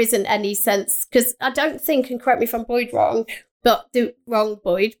 there isn't any sense, because I don't think, and correct me if I'm Boyd wrong, but Boyd wrong?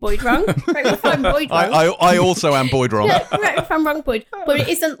 Correct me if I'm Boyd wrong. I also am Boyd wrong. Yeah, correct me if I'm wrong, Boyd. But it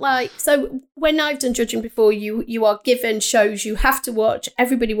isn't like, so when I've done judging before, you are given shows you have to watch,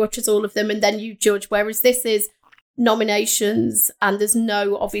 everybody watches all of them, and then you judge, whereas this is nominations and there's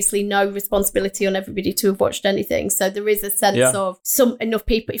obviously no responsibility on everybody to have watched anything, so there is a sense of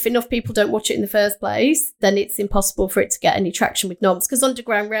if enough people don't watch it in the first place, then it's impossible for it to get any traction with noms, because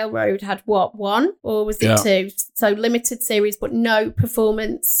Underground Railroad had one or was it 2, so limited series but no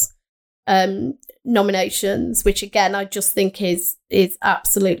performance nominations, which again I just think is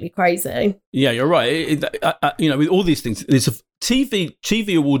absolutely crazy. Yeah, you're right. With all these things,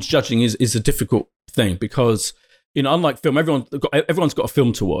 TV awards judging is a difficult thing, because unlike film, everyone's got a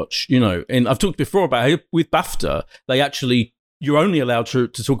film to watch, and I've talked before about how with BAFTA, you're only allowed to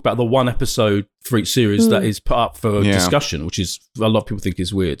talk about the one episode for each series that is put up for discussion, which is a lot of people think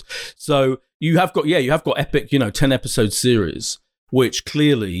is weird. So you have got epic, 10 episode series, which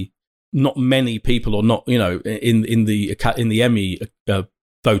clearly not many people, or not, in the Emmy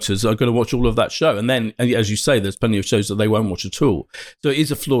voters are going to watch all of that show. And then, as you say, there's plenty of shows that they won't watch at all. So it's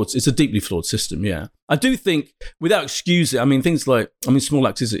a deeply flawed system, yeah. I do think, without excusing, things like, small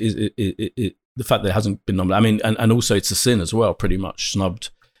acts is the fact that it hasn't been nominated. And also it's a sin as well, pretty much snubbed.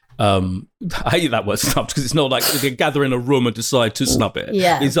 I hate that word, snubbed, because it's not like they gather in a room and decide to snub it.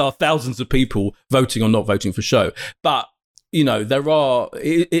 Yeah. These are thousands of people voting or not voting for show. But,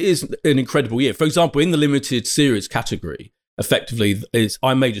 it is an incredible year. For example, in the limited series category, effectively, is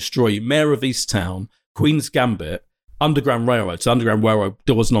I May Destroy You, Mayor of Easttown, Queen's Gambit, Underground Railroad. So Underground Railroad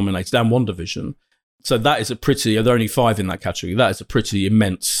was nominated, and WandaVision. So that is there are only 5 in that category. That is a pretty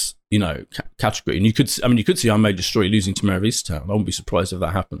immense, category. And you could see I May Destroy You losing to Mayor of Easttown. I wouldn't be surprised if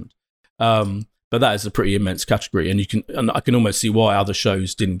that happened. But that is a pretty immense category, and I can almost see why other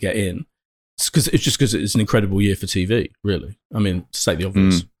shows didn't get in. It's because it's an incredible year for TV, really. To state the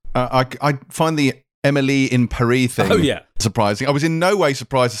obvious. I find the Emily in Paris thing surprising. I was in no way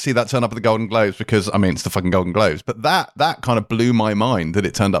surprised to see that turn up at the Golden Globes, because it's the fucking Golden Globes, but that kind of blew my mind that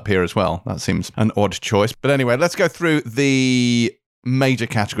it turned up here as well. That seems an odd choice. But anyway, let's go through the major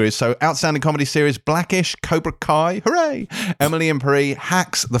categories. So outstanding comedy series, Blackish, Cobra Kai, hooray, Emily in Paris,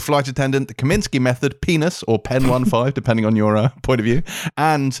 Hacks, The Flight Attendant, The Kaminsky Method, Penis, or Pen 15 depending on your point of view,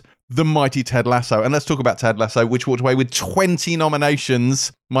 and the mighty Ted Lasso. And let's talk about Ted Lasso, which walked away with 20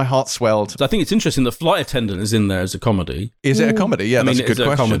 nominations. My heart swelled. So I think it's interesting The Flight Attendant is in there as a comedy. Is it a comedy? Yeah, that's a good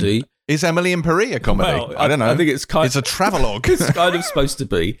question. Comedy. Is Emily in Paris a comedy? Well, I don't know. I think it's a travelogue. It's kind of supposed to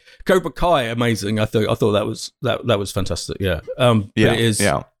be. Cobra Kai, amazing. I thought that was fantastic. Yeah. But it is.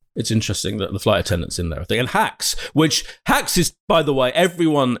 Yeah. It's interesting that the flight attendant's in there, I think. And Hacks is, by the way,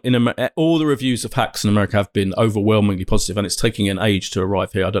 everyone in America, all the reviews of Hacks in America have been overwhelmingly positive, and it's taking an age to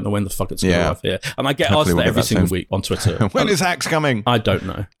arrive here. I don't know when the fuck it's going to arrive here. And I get asked that every single week on Twitter. When is Hacks coming? I don't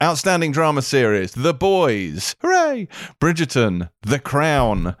know. Outstanding drama series: The Boys, hooray! Bridgerton, The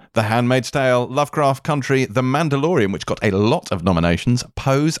Crown, The Handmaid's Tale, Lovecraft Country, The Mandalorian, which got a lot of nominations,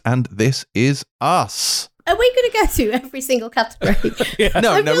 Pose, and This Is Us. Are we going to go through every single category?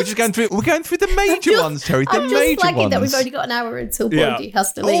 No, we're just going through. We're going through the major ones, Terry. The major ones. That we've only got an hour until Bondi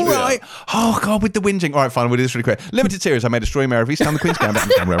has to leave. All right. Oh God, with the whinging. All right, fine. We'll do this really quick. Limited series. I made a Destroy Mayor of Easttown, The Queen's Gambit,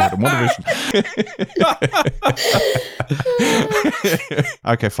 and WandaVision.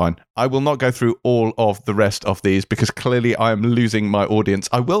 Okay, fine. I will not go through all of the rest of these because clearly I am losing my audience.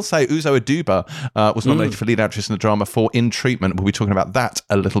 I will say Uzo Aduba was nominated for lead actress in the drama for In Treatment. We'll be talking about that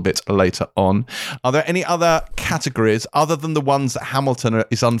a little bit later on. Are there any other categories other than the ones that Hamilton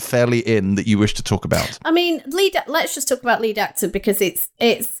is unfairly in that you wish to talk about? I mean, let's just talk about lead actor because it's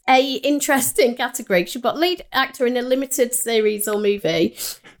a interesting category. You've got lead actor in a limited series or movie.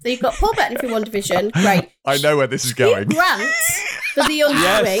 So you've got Paul Bettany for WandaVision. Great. I know where this is going. Hugh Grant for The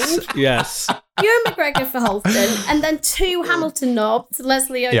Undoing. Yes. Ewan McGregor for Halston, and then 2 Hamilton knobs,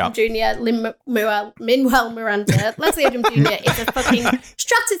 Leslie Odom Jr., Lin-Manuel Miranda. Leslie Odom Jr. is a fucking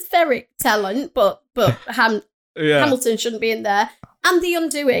stratospheric talent, but Hamilton shouldn't be in there. And The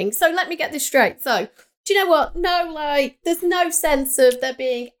Undoing. So let me get this straight. So, do you know what? No, there's no sense of there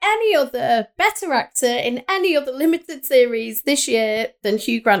being any other better actor in any other limited series this year than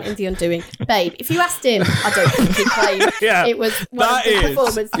Hugh Grant in The Undoing. Babe, if you asked him, I don't think he'd claim it was one of the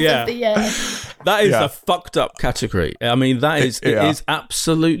performances of the year. That is a fucked up category. I mean, it is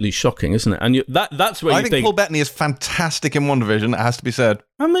absolutely shocking, isn't it? And that's where I think Paul Bettany is fantastic in WandaVision, it has to be said.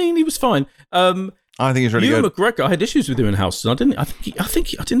 I mean, he was fine. I think he's really Ewan good. McGregor, I had issues with him in Houston. I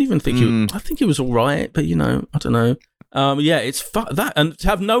didn't even think I think he was all right, but I don't know. It's that, and to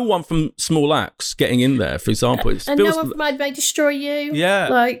have no one from Small Axe getting in there, for example, and no one from I May Destroy You.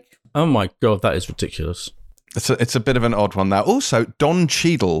 Yeah, oh my God, that is ridiculous. It's a bit of an odd one now. Also, Don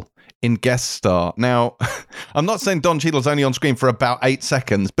Cheadle in guest star. Now, I'm not saying Don Cheadle's only on screen for about 8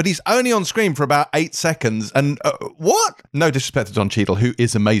 seconds, but he's only on screen for about 8 seconds. And what? No disrespect to Don Cheadle, who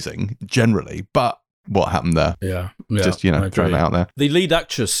is amazing generally, but what happened there? Yeah. Just throwing it out there. The lead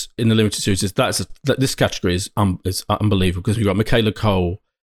actress in the limited series this category is unbelievable because we've got Michaela Cole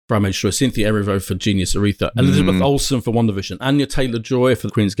for I May Destroy, Cynthia Erivo for Genius Aretha, Elizabeth Olsen for WandaVision, Anya Taylor-Joy for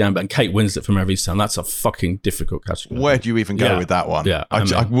The Queen's Gambit, and Kate Winslet for Mayor of Easttown. That's a fucking difficult category. Where do you even go with that one? Yeah,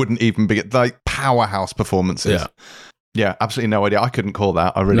 I wouldn't even be powerhouse performances. Yeah, absolutely no idea. I couldn't call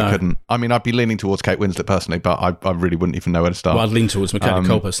that. I really couldn't. I mean, I'd be leaning towards Kate Winslet personally, but I really wouldn't even know where to start. Well, I'd lean towards Michaela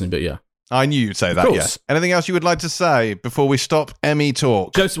Cole personally, but yeah. I knew you'd say that, yes. Anything else you would like to say before we stop Emmy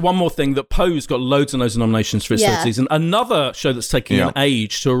talk? Just one more thing, that Pose got loads and loads of nominations for its third season. Another show that's taking an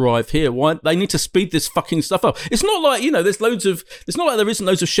age to arrive here. Why they need to speed this fucking stuff up. It's not like, it's not like there isn't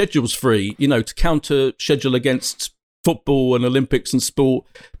loads of schedules free, to counter schedule against football and Olympics and sport.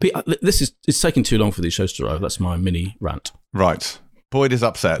 It's taking too long for these shows to arrive. That's my mini rant. Right. Boyd is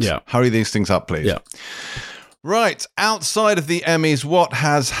upset. Yeah. Hurry these things up, please. Yeah. Right, outside of the Emmys, what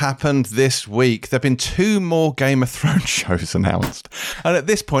has happened this week? There have been 2 more Game of Thrones shows announced. And at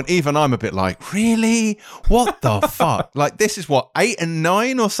this point, even I'm a bit like, really? What the fuck? Like, this is 8 and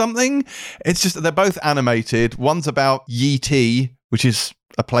 9 or something? It's just, they're both animated. One's about Yi Ti, which is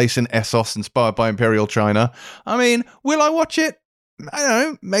a place in Essos inspired by Imperial China. I mean, will I watch it? I don't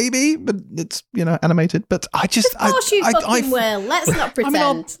know, maybe, but it's, animated. But I just... Of course you fucking will. Let's not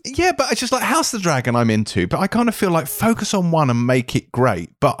pretend. But it's just like House of the Dragon I'm into, but I kind of feel like focus on one and make it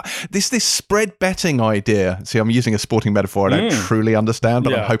great. But this spread betting idea, see, I'm using a sporting metaphor I don't truly understand,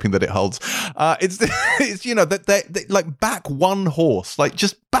 but I'm hoping that it holds. It's that they like back one horse, like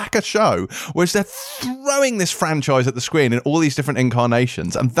just back a show, whereas they're throwing this franchise at the screen in all these different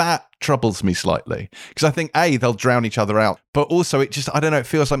incarnations, and that troubles me slightly because I think they'll drown each other out, but also it just, I don't know, it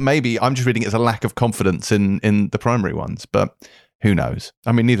feels like maybe I'm just reading it as a lack of confidence in the primary ones, but who knows?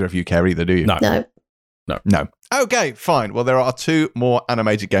 I mean, neither of you care either, do you? No. Okay, fine. Well, there are 2 more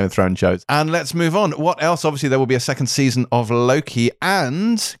animated Game of Thrones shows. And let's move on. What else? Obviously, there will be a second season of Loki,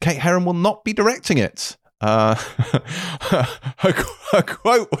 and Kate Herron will not be directing it. Her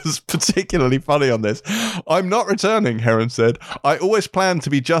quote was particularly funny on this. "I'm not returning," Herron said. "I always planned to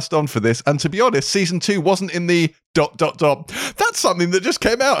be just on for this, and to be honest, season 2 wasn't in the ... That's something that just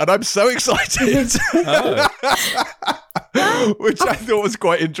came out, and I'm so excited." Which I thought was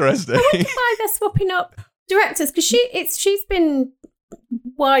quite interesting. I wonder why they're swapping up directors, because she's been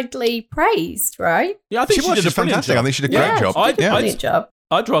widely praised, right? Yeah, I think she did a fantastic job. I think she did a great job. She did a brilliant job.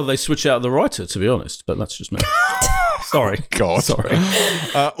 I'd rather they switch out the writer, to be honest, but that's just me. Sorry. God. Sorry.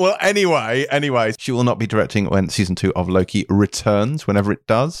 Well, anyway, she will not be directing when season 2 of Loki returns, whenever it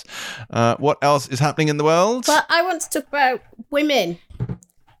does. What else is happening in the world? Well, I want to talk about women.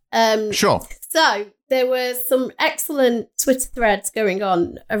 Sure. So there were some excellent Twitter threads going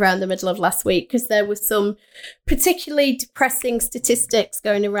on around the middle of last week because there were some particularly depressing statistics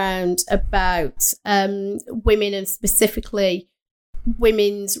going around about women and specifically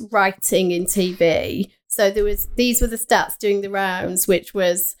women's writing in TV. So these were the stats doing the rounds, which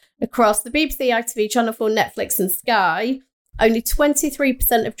was across the BBC, ITV, Channel 4, Netflix and Sky. Only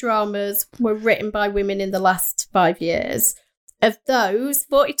 23% of dramas were written by women in the last 5 years. Of those,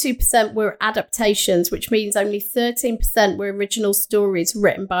 42% were adaptations, which means only 13% were original stories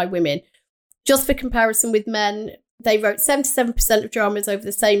written by women. Just for comparison with men, they wrote 77% of dramas over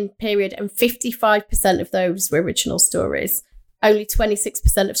the same period, and 55% of those were original stories. Only 26%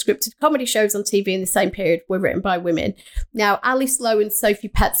 of scripted comedy shows on TV in the same period were written by women. Now, Alice Lowe and Sophie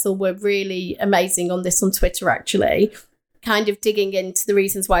Petzl were really amazing on this on Twitter, actually, kind of digging into the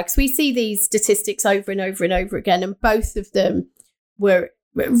reasons why. Because we see these statistics over and over and over again, and both of them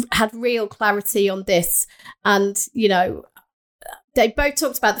had real clarity on this. And, you know, they both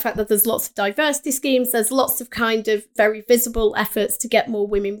talked about the fact that there's lots of diversity schemes. There's lots of kind of very visible efforts to get more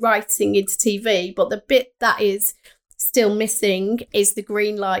women writing into TV. But the bit that is still missing is the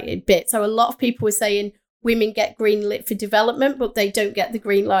green-lighted bit. So a lot of people were saying women get green-lit for development, but they don't get the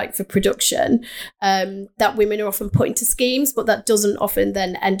green light for production. That women are often put into schemes, but that doesn't often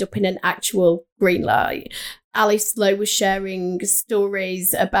then end up in an actual green light. Alice Lowe was sharing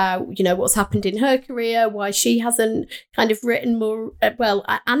stories about, you know, what's happened in her career, why she hasn't kind of written more,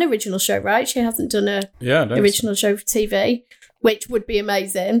 an original show, right? She hasn't done original show for TV, which would be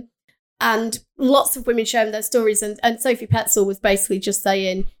amazing. And lots of women sharing their stories. And Sophie Petzl was basically just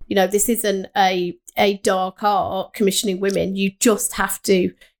saying, you know, this isn't a dark art commissioning women. You just have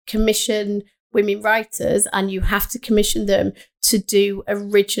to commission women writers and you have to commission them to do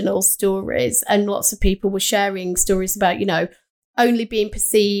original stories. And lots of people were sharing stories about, you know, only being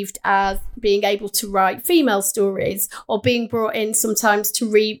perceived as being able to write female stories or being brought in sometimes to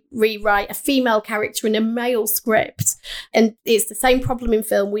rewrite a female character in a male script. And it's the same problem in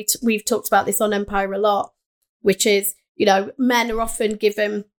film. We've talked about this on Empire a lot, which is, you know, men are often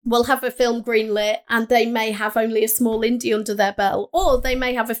given, will have a film greenlit and they may have only a small indie under their belt, or they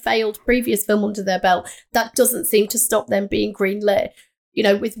may have a failed previous film under their belt. That doesn't seem to stop them being greenlit. You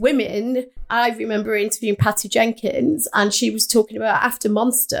know, with women, I remember interviewing Patty Jenkins and she was talking about after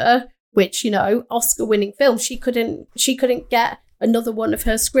Monster, which, you know, Oscar-winning film, she couldn't get another one of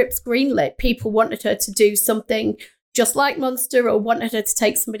her scripts greenlit. People wanted her to do something just like Monster or wanted her to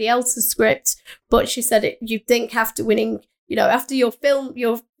take somebody else's script. But she said, you'd think after winning, you know, after your film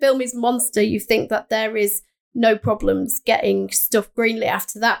is Monster, you think that there is no problems getting stuff greenlit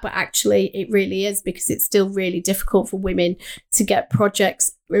after that, but actually it really is, because it's still really difficult for women to get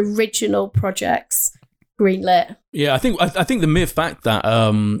original projects greenlit. Yeah, I think the mere fact that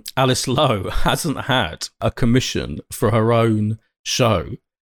Alice Lowe hasn't had a commission for her own show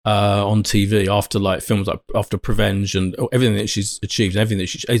on TV after like films like after Prevenge and everything that she's achieved, everything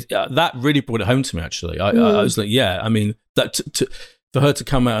that that really brought it home to me. Actually, I was like, yeah, I mean that. For her to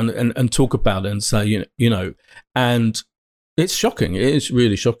come out and talk about it and say, you know, and it's shocking. It is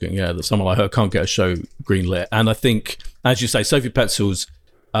really shocking, yeah, that someone like her can't get a show greenlit. And I think, as you say, Sophie Petzl's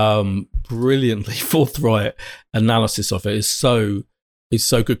brilliantly forthright analysis of it is so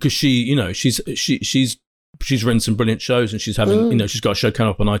good, because she, you know, she's written some brilliant shows and she's having, you know, she's got a show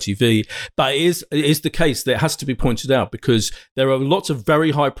coming up on ITV. But it is the case that it has to be pointed out, because there are lots of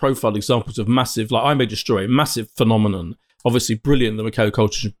very high profile examples of massive, like I May Destroy, massive phenomenon. Obviously brilliant, the Michaela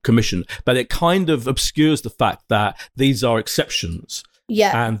Coulter Commission, but it kind of obscures the fact that these are exceptions.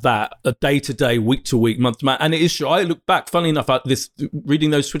 Yeah. And that a day-to-day, week-to-week, month-to-month, and it is true. I look back, funnily enough, at this, reading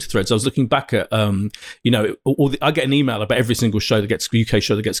those Twitter threads, I was looking back at, you know, I get an email about every single show that gets, UK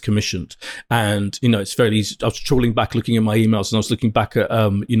show that gets commissioned. And, you know, it's very easy. I was trawling back, looking at my emails, and I was looking back at,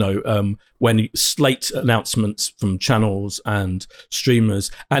 you know, when slate announcements from channels and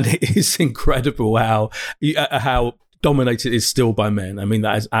streamers, and it is incredible how dominated is still by men. I mean,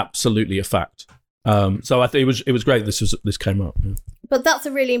 that is absolutely a fact. So I think it was great this came up. Yeah. But that's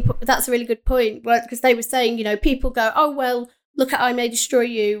a really good point, because they were saying, you know, people go, oh well, look at I May Destroy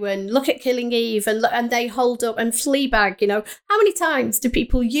You and look at Killing Eve, and they hold up, and Fleabag. You know, how many times do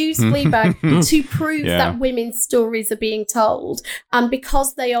people use Fleabag to prove that women's stories are being told? And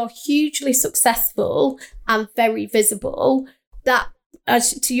because they are hugely successful and very visible, that,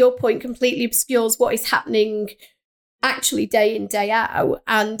 as to your point, completely obscures what is happening actually day in, day out,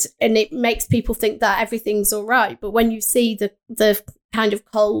 and it makes people think that everything's all right. But when you see the kind of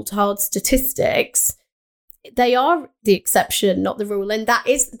cold, hard statistics, they are the exception, not the rule. And that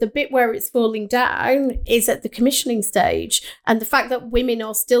is the bit where it's falling down, is at the commissioning stage. And the fact that women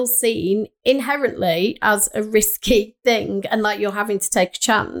are still seen inherently as a risky thing and like you're having to take a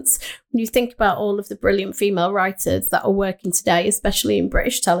chance. When you think about all of the brilliant female writers that are working today, especially in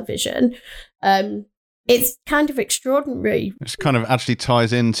British television, it's kind of extraordinary. This kind of actually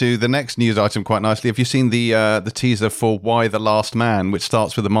ties into the next news item quite nicely. Have you seen the teaser for Y: The Last Man, which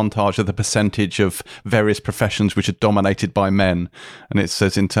starts with a montage of the percentage of various professions which are dominated by men? And it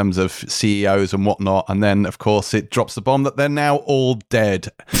says in terms of CEOs and whatnot. And then, of course, it drops the bomb that they're now all dead.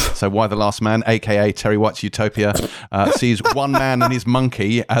 So Y: The Last Man, a.k.a. Terry White's Utopia, sees one man and his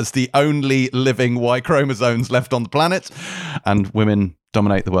monkey as the only living Y chromosomes left on the planet. And women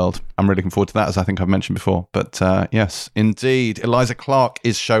dominate the world. I'm really looking forward to that, as I think I've mentioned before. But yes, indeed, Eliza Clark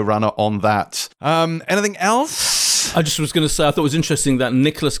is showrunner on that. Anything else? I just was going to say, I thought it was interesting that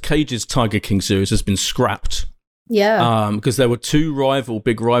Nicolas Cage's Tiger King series has been scrapped. Yeah. Because there were two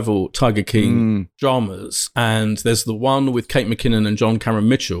big rival Tiger King dramas, and there's the one with Kate McKinnon and John Cameron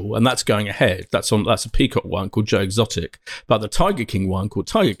Mitchell, and that's going ahead. That's a Peacock one called Joe Exotic, but the Tiger King one called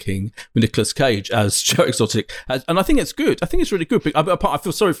Tiger King with Nicolas Cage as Joe Exotic, and I think it's good. I think it's really good. I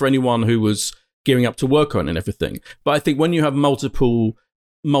feel sorry for anyone who was gearing up to work on it and everything, but I think when you have multiple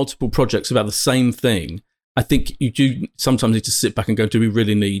projects about the same thing, I think you do sometimes need to sit back and go, do we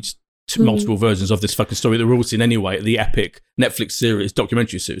really need multiple versions of this fucking story that we're all seeing anyway, the epic Netflix series,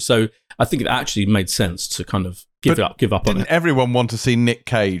 documentary series? So I think it actually made sense to kind of give up on it. Didn't everyone want to see Nick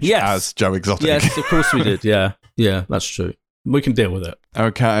Cage as Joe Exotic? Yes, of course we did. Yeah, that's true. We can deal with it.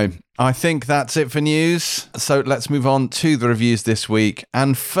 Okay, I think that's it for news. So let's move on to the reviews this week.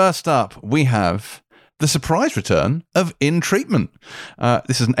 And first up, we have the surprise return of In Treatment.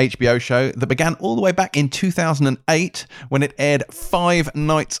 This is an HBO show that began all the way back in 2008 when it aired 5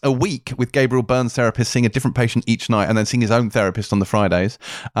 nights a week, with Gabriel Byrne's therapist seeing a different patient each night and then seeing his own therapist on the Fridays.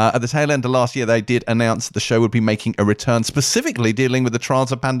 At the tail end of last year, they did announce that the show would be making a return, specifically dealing with the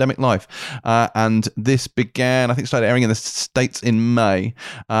trials of pandemic life. And this began, I think, started airing in the States in May.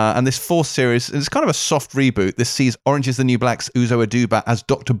 And this 4th series is kind of a soft reboot. This sees Orange is the New Black's Uzo Aduba as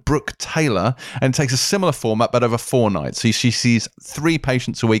Dr. Brooke Taylor, and takes a similar format but over 4 nights. So she sees 3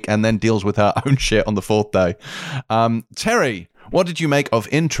 patients a week and then deals with her own shit on the 4th day. Terry, what did you make of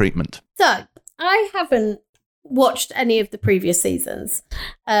In Treatment? So I haven't watched any of the previous seasons,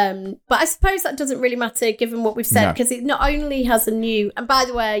 but I suppose that doesn't really matter given what we've said, because it not only has a new, and by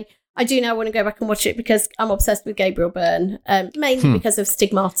the way, I do now want to go back and watch it because I'm obsessed with Gabriel Byrne, mainly because of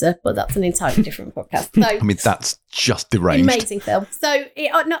Stigmata, but that's an entirely different podcast. So, I mean, that's just deranged. Amazing film. So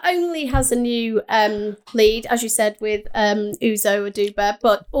it not only has a new lead, as you said, with Uzo Aduba,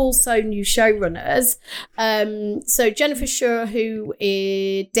 but also new showrunners. So Jennifer Shore, who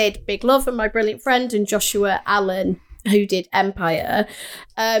did Big Love and My Brilliant Friend, and Joshua Allen, who did Empire.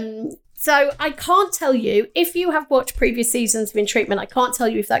 So I can't tell you, if you have watched previous seasons of In Treatment, I can't tell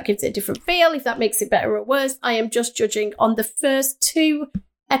you if that gives it a different feel, if that makes it better or worse. I am just judging on the first 2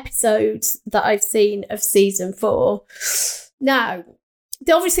 episodes that I've seen of season 4. Now,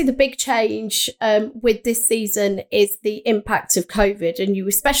 obviously the big change with this season is the impact of COVID, and you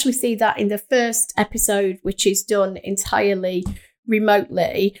especially see that in the first episode, which is done entirely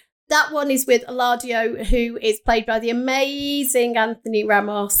remotely. That one is with Eladio, who is played by the amazing Anthony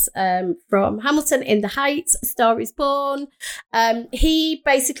Ramos from Hamilton in the Heights, A Star is Born. He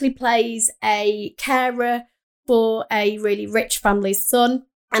basically plays a carer for a really rich family's son,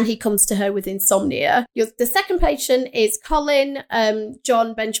 and he comes to her with insomnia. The second patient is Colin,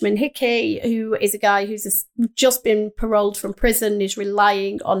 John Benjamin Hickey, who is a guy who's just been paroled from prison, is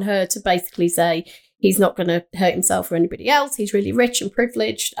relying on her to basically say he's not going to hurt himself or anybody else. He's really rich and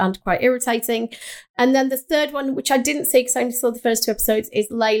privileged and quite irritating. And then the third one, which I didn't see because I only saw the first 2 episodes, is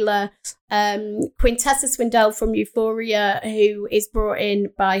Layla, Quintessa Swindell from Euphoria, who is brought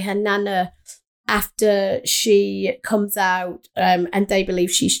in by her nana after she comes out, and they believe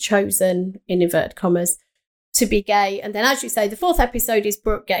she's chosen, in inverted commas, to be gay. And then, as you say, the 4th episode is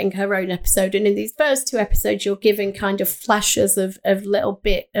Brooke getting her own episode. And in these first 2 episodes, you're given kind of flashes of little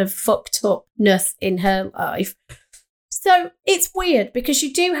bit of fucked upness in her life. So it's weird because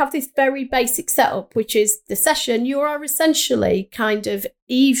you do have this very basic setup, which is the session. You are essentially kind of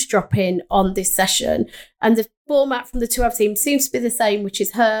eavesdropping on this session. And the format from the 2 I've seen seems to be the same, which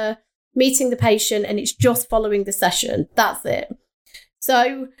is her meeting the patient, and it's just following the session. That's it.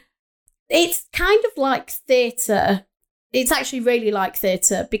 So it's kind of like theatre it's actually really like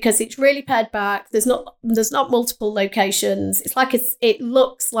theatre because it's really pared back. There's not multiple locations. It's like it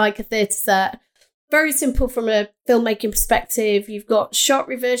looks like a theatre set. Very simple from a filmmaking perspective. You've got shot,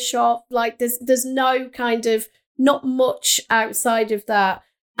 reverse shot. Like there's no kind of, not much outside of that.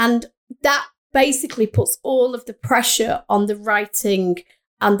 And that basically puts all of the pressure on the writing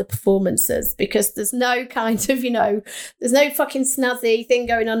and the performances, because there's no kind of, there's no fucking snazzy thing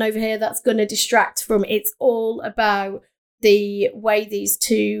going on over here that's going to distract from. It's all about the way these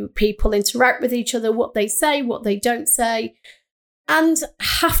two people interact with each other, what they say, what they don't say. And I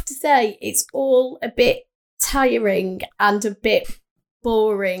have to say, it's all a bit tiring and a bit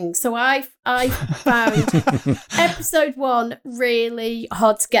boring. So I found episode 1 really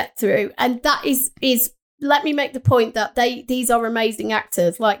hard to get through. And that is let me make the point that these are amazing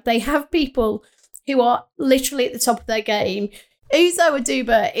actors. Like, they have people who are literally at the top of their game. Uzo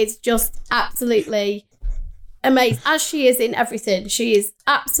Aduba is just absolutely amazing, as she is in everything. She is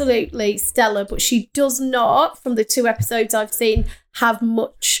absolutely stellar, but she does not, from the 2 episodes I've seen, have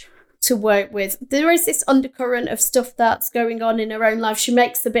much to work with. There is this undercurrent of stuff that's going on in her own life. She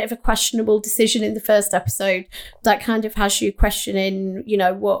makes a bit of a questionable decision in the first episode that kind of has you questioning,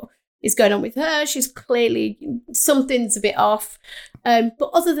 what is going on with her. She's clearly, something's a bit off.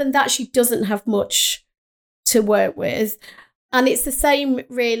 But other than that, she doesn't have much to work with. And it's the same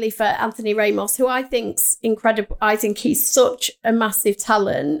really for Anthony Ramos, who I think's incredible. I think he's such a massive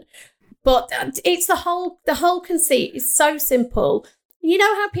talent. But it's the whole conceit is so simple. You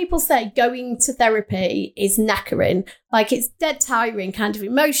know how people say going to therapy is knackering? Like, it's dead tiring kind of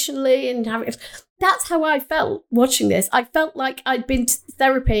emotionally, and that's how I felt watching this. I felt like I'd been to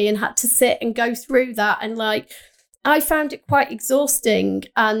therapy and had to sit and go through that, and I found it quite exhausting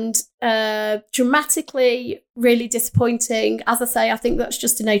and dramatically really disappointing. As I say, I think that's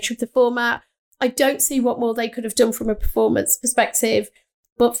just the nature of the format. I don't see what more they could have done from a performance perspective.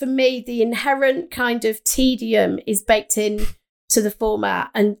 But for me, the inherent kind of tedium is baked in to the format,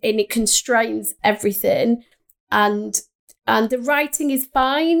 and it constrains everything. And the writing is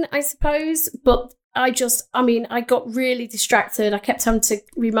fine, I suppose. But I got really distracted. I kept having to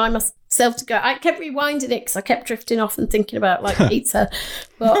remind myself to go. I kept rewinding it because I kept drifting off and thinking about pizza.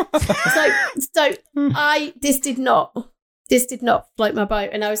 But this did not float my boat,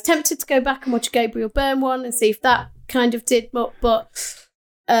 and I was tempted to go back and watch a Gabriel Byrne one and see if that kind of did more. But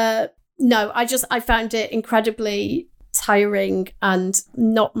no, I found it incredibly tiring and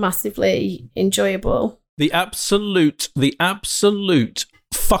not massively enjoyable. The absolute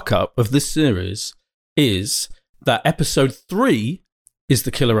fuck up of this series is that episode 3 is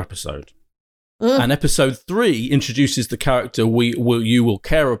the killer episode. And episode 3 introduces the character you will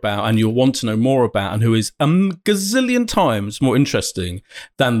care about and you'll want to know more about, and who is a gazillion times more interesting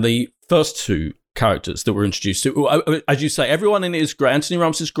than the first 2 characters that were introduced to. As you say, everyone in it is great. Anthony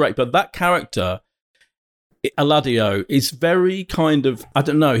Ramos is great, but that character, Eladio, is very kind of, I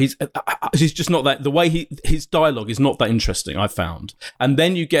don't know, he's just not that, the way his dialogue is not that interesting, I found. And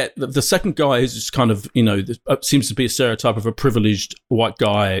then you get the second guy who's just kind of, seems to be a stereotype of a privileged white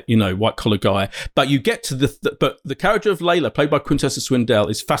guy, white collar guy. But you get to but the character of Layla, played by Quintessa Swindell,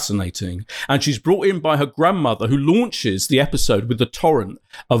 is fascinating. And she's brought in by her grandmother, who launches the episode with a torrent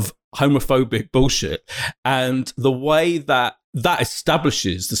of homophobic bullshit. And the way that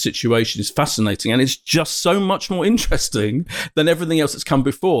establishes the situation is fascinating, and it's just so much more interesting than everything else that's come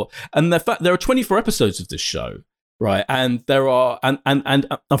before. And the fact there are 24 episodes of this show, right? And there are, and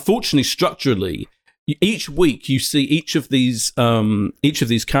unfortunately, structurally, each week you see each of these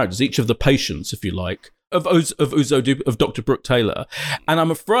characters, each of the patients, if you like, of Dr. Brooke Taylor. And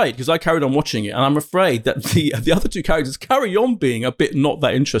I'm afraid, because I carried on watching it, and I'm afraid that the other 2 characters carry on being a bit not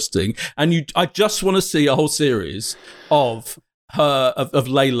that interesting. And I just want to see a whole series of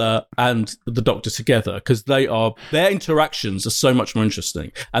Layla and the Doctor together, because their interactions are so much more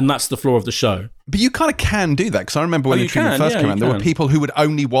interesting, and that's the flaw of the show. But you kind of can do that, because I remember when the treatment first came out, there were people who would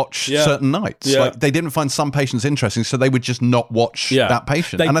only watch certain nights. Yeah. Like, they didn't find some patients interesting, so they would just not watch that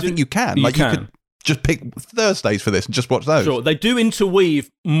patient. I think you can. You could just pick Thursdays for this and just watch those. Sure, they do interweave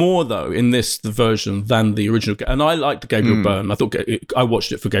more though in the version than the original. And I liked Gabriel Byrne. I thought I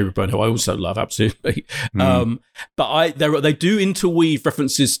watched it for Gabriel Byrne, who I also love absolutely. But they do interweave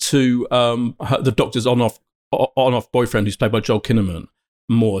references to the Doctor's on-off boyfriend, who's played by Joel Kinnaman,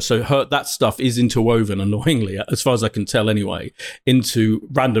 more. So that stuff is interwoven, annoyingly, as far as I can tell anyway, into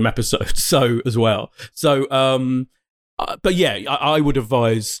random episodes. So as well. So But yeah, I would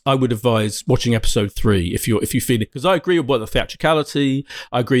advise watching episode 3 if you feel it, because I agree with the theatricality.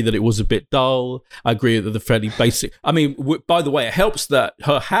 I agree that it was a bit dull. I agree that the fairly basic. I mean, by the way, it helps that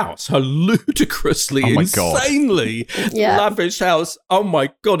her house, her ludicrously, insanely lavish house. Oh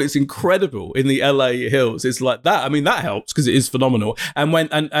my god, it's incredible in the LA hills. It's like that. I mean, that helps because it is phenomenal. And when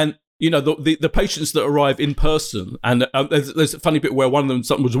and you know, the patients that arrive in person, and there's a funny bit where one of them,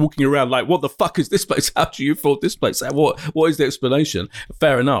 someone was walking around like, what the fuck is this place? How do you afford this place? What is the explanation?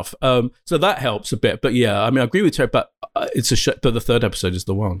 Fair enough. So that helps a bit. But yeah, I mean, I agree with Terry, but it's a shame. But the third episode is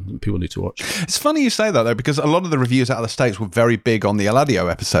the one people need to watch. It's funny you say that, though, because a lot of the reviews out of the States were very big on the Eladio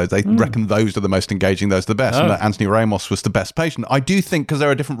episodes. They reckon those are the most engaging, those are the best, and that Anthony Ramos was the best patient. I do think, because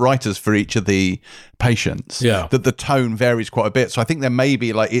there are different writers for each of the patients, that the tone varies quite a bit. So I think there may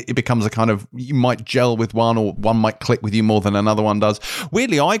be, like, it becomes a kind of, you might gel with one, or one might click with you more than another one does.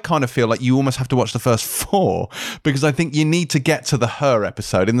 Weirdly, I kind of feel like you almost have to watch the first 4, because I think you need to get to the Her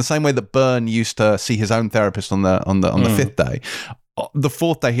episode in the same way that Byrne used to see his own therapist on the 5th day. The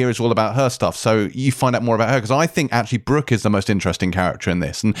 4th day here is all about her stuff, so you find out more about her, because I think actually Brooke is the most interesting character in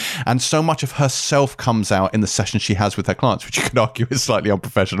this, and so much of herself comes out in the sessions she has with her clients, which you could argue is slightly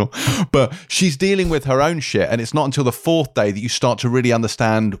unprofessional, but she's dealing with her own shit, and it's not until the 4th day that you start to really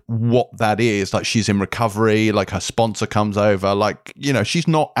understand what that is. Like, she's in recovery, like her sponsor comes over, like, you know, she's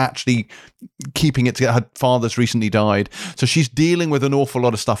not actually keeping it together. Her father's recently died, so she's dealing with an awful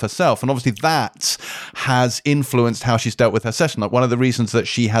lot of stuff herself, and obviously that has influenced how she's dealt with her session. Like, one of the reasons that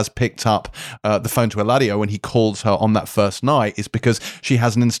she has picked up the phone to Eladio when he calls her on that first night is because she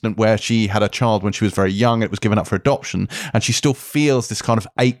has an incident where she had a child when she was very young, and it was given up for adoption, and she still feels this kind of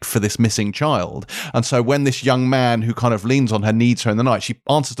ache for this missing child. And so when this young man who kind of leans on her needs her in the night, she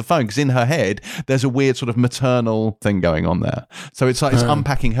answers the phone, because in her head there's a weird sort of maternal thing going on there. So it's like it's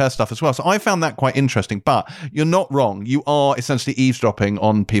unpacking her stuff as well. So I found that quite interesting. But you're not wrong. You are essentially eavesdropping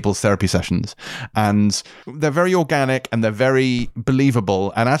on people's therapy sessions, and they're very organic and they're very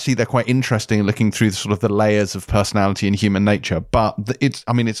believable, and actually they're quite interesting looking through sort of the layers of personality and human nature. But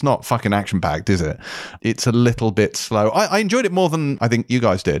it's not fucking action packed, is it? It's a little bit slow. I enjoyed it more than I think you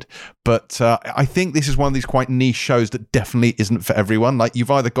guys did, but I think this is one of these quite niche shows that definitely isn't for everyone. Like,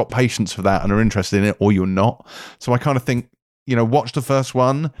 you've either got patience for that and are interested in it, or you're not. So I kind of think, you know, watch the first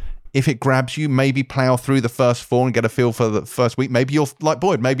one. If it grabs you, maybe plow through the first 4 and get a feel for the first week. Maybe you're like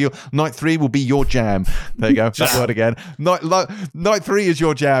Boyd. Maybe night 3 will be your jam. There you go. That word again. Night 3 is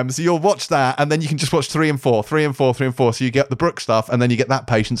your jam. So you'll watch that, and then you can just watch 3 and 4. So you get the Brooke stuff, and then you get that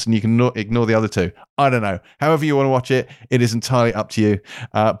patience, and you can ignore the other 2. I don't know. However you want to watch it, it is entirely up to you.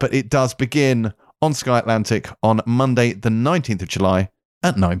 But it does begin on Sky Atlantic on Monday, the 19th of July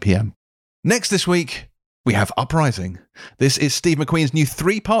at 9 p.m. Next this week, we have Uprising. This is Steve McQueen's new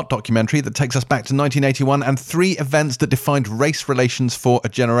 3-part documentary that takes us back to 1981 and 3 events that defined race relations for a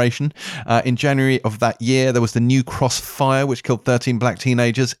generation. In January of that year, there was the New Cross fire, which killed 13 black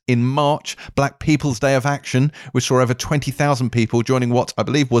teenagers. In March, Black People's Day of Action, which saw over 20,000 people joining what I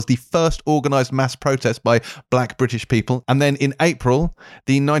believe was the first organised mass protest by black British people. And then in April,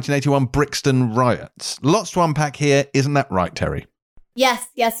 the 1981 Brixton riots. Lots to unpack here, isn't that right, Terry? Yes.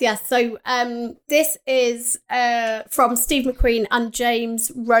 So this is from Steve McQueen and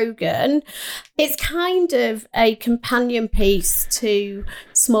James Rogan. It's kind of a companion piece to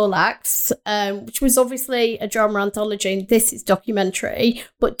Small Axe, which was obviously a drama anthology, and this is documentary,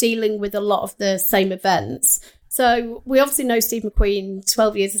 but dealing with a lot of the same events. So we obviously know Steve McQueen,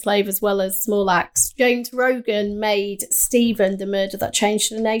 12 Years a Slave, as well as Small Axe. James Rogan made Stephen, The Murder That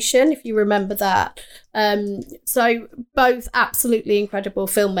Changed the Nation, if you remember that. So both absolutely incredible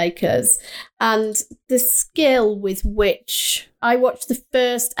filmmakers. And the skill with which I watched the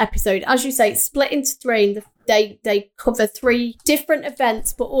first episode, as you say, it's split into 3, and they cover 3 different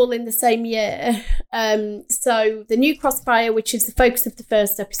events, but all in the same year. So the New Cross fire, which is the focus of the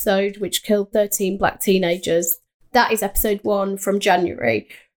first episode, which killed 13 black teenagers, that is episode 1 from January.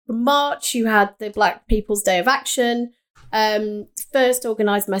 From March, you had the Black People's Day of Action, first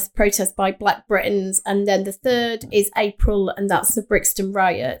organised mass protest by Black Britons, and then the 3rd is April, and that's the Brixton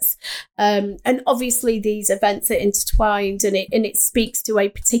riots. And obviously these events are intertwined, and it speaks to a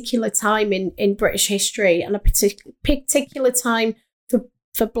particular time in British history, and a particular time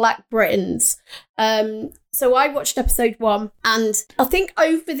for Black Britons. So I watched episode 1, and I think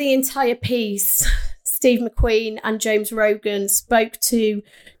over the entire piece, Steve McQueen and James Rogan spoke to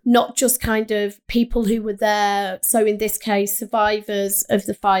not just kind of people who were there, so in this case, survivors of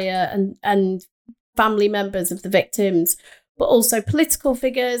the fire and family members of the victims, but also political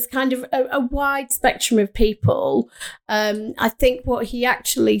figures, kind of a wide spectrum of people. I think what he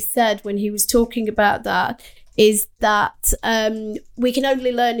actually said when he was talking about that is that we can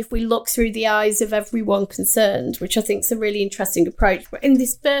only learn if we look through the eyes of everyone concerned, which I think is a really interesting approach. But in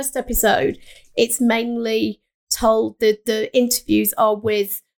this first episode, it's mainly told that the interviews are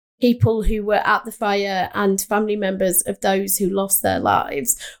with people who were at the fire and family members of those who lost their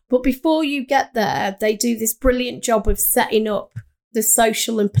lives. But before you get there, they do this brilliant job of setting up the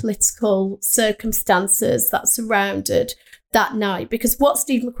social and political circumstances that surrounded that night. Because what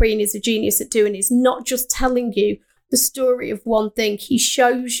Steve McQueen is a genius at doing is not just telling you the story of one thing, he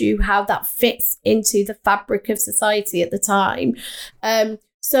shows you how that fits into the fabric of society at the time.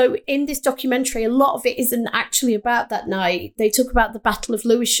 So in this documentary, a lot of it isn't actually about that night. They talk about the Battle of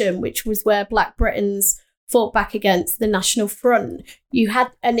Lewisham, which was where Black Britons fought back against the National Front.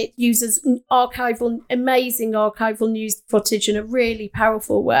 And it uses amazing archival news footage in a really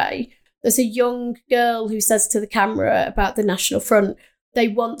powerful way. There's a young girl who says to the camera about the National Front, they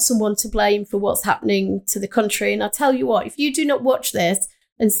want someone to blame for what's happening to the country. And I tell you what, if you do not watch this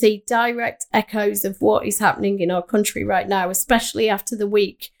and see direct echoes of what is happening in our country right now, especially after the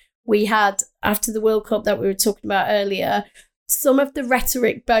week we had after the World Cup that we were talking about earlier, some of the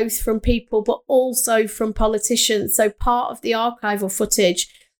rhetoric, both from people, but also from politicians. So part of the archival footage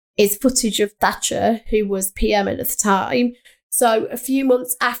is footage of Thatcher, who was PM at the time. So a few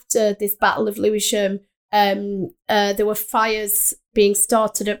months after this Battle of Lewisham, there were fires being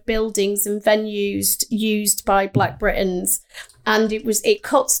started at buildings and venues used by Black Britons. And it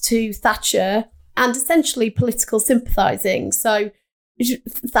cuts to Thatcher and essentially political sympathising. So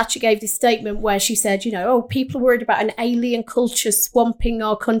Thatcher gave this statement where she said, people are worried about an alien culture swamping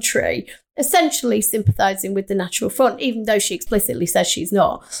our country, essentially sympathising with the National Front, even though she explicitly says she's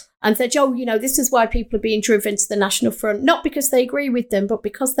not. And said, this is why people are being driven to the National Front, not because they agree with them, but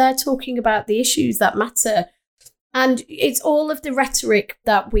because they're talking about the issues that matter. And it's all of the rhetoric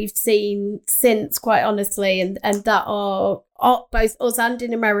that we've seen since, quite honestly, and that are both us and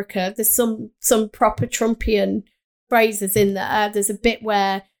in America. There's some proper Trumpian phrases in there. There's a bit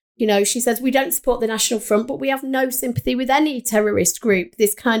where, she says, we don't support the National Front, but we have no sympathy with any terrorist group.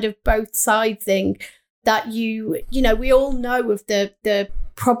 This kind of both side thing that we all know of the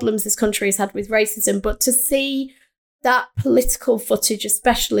problems this country has had with racism, but to see that political footage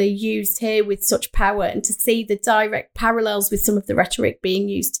especially used here with such power and to see the direct parallels with some of the rhetoric being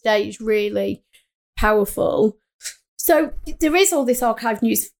used today is really powerful. So there is all this archive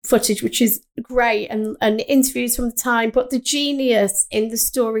news footage, which is great, and interviews from the time, but the genius in the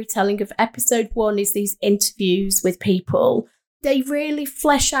storytelling of episode 1 is these interviews with people. They really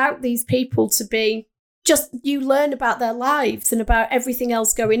flesh out these people to be you learn about their lives and about everything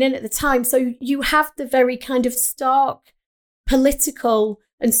else going in at the time. So you have the very kind of stark political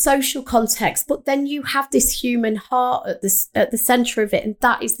and social context, but then you have this human heart at the centre of it. And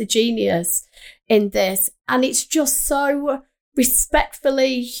that is the genius in this. And it's just so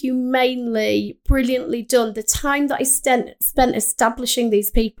respectfully, humanely, brilliantly done. The time that I spent establishing these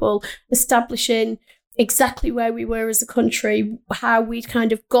people, establishing exactly where we were as a country, how we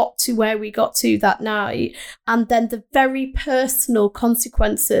kind of got to where we got to that night, and then the very personal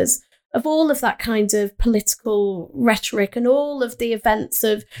consequences of all of that kind of political rhetoric and all of the events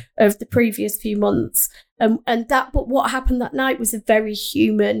of the previous few months. But what happened that night was a very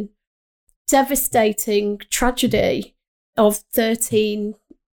human, devastating tragedy of 13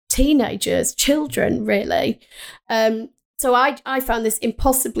 teenagers, children, really. So I found this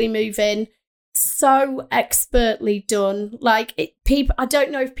impossibly moving, so expertly done. I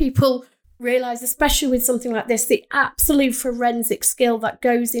don't know if people realise, especially with something like this, the absolute forensic skill that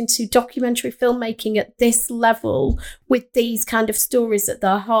goes into documentary filmmaking at this level with these kind of stories at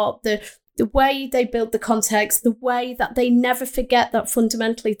their heart. The way they build the context, the way that they never forget that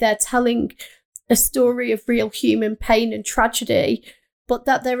fundamentally they're telling a story of real human pain and tragedy, but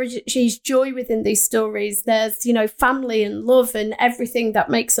that there is joy within these stories. There's, family and love and everything that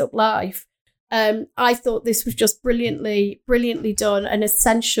makes up life. I thought this was just brilliantly done, an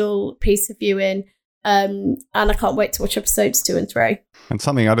essential piece of viewing. And I can't wait to watch episodes 2 and 3. And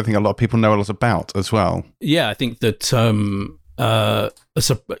something I don't think a lot of people know a lot about as well. Yeah, I think that, I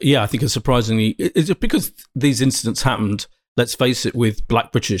think it's surprisingly, it's because these incidents happened, let's face it, with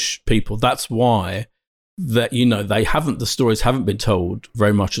Black British people. That's why that, the stories haven't been told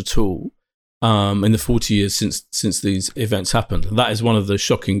very much at all. In the 40 years since these events happened. And that is one of the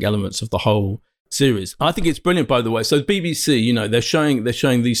shocking elements of the whole series. I think it's brilliant, by the way. So BBC, they're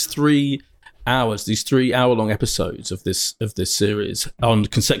showing these 3 hour-long episodes of this series on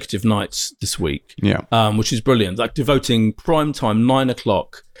consecutive nights this week. Yeah, which is brilliant. Like devoting prime time 9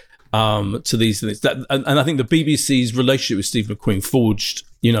 o'clock to these things. And I think the BBC's relationship with Steve McQueen forged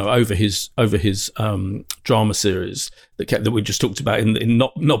over his drama series that we just talked about in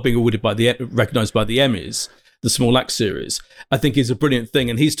not being awarded recognised by the Emmys, the Small Axe series, I think is a brilliant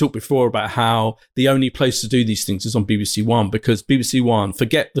thing. And he's talked before about how the only place to do these things is on BBC One, because BBC One,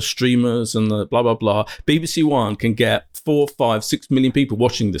 forget the streamers and the blah, blah, blah. BBC One can get 4, 5, 6 million people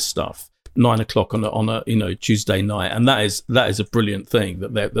watching this stuff 9 o'clock on a Tuesday night, and that is a brilliant thing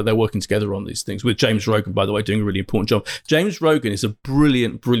that they're working together on these things with James Rogan, by the way, doing a really important job. James Rogan is a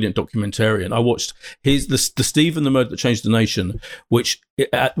brilliant documentarian. I watched the Steve and the Murder That Changed the Nation, which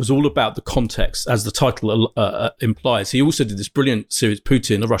was all about the context, as the title implies. He also did this brilliant series,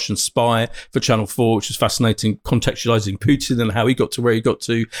 Putin, a Russian spy, for Channel 4, which is fascinating, contextualizing Putin and how he got to where he got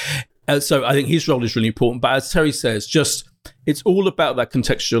to. So I think his role is really important. But as Terry says, it's all about that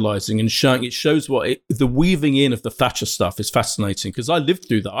contextualizing and showing. It shows the weaving in of the Thatcher stuff is fascinating, because I lived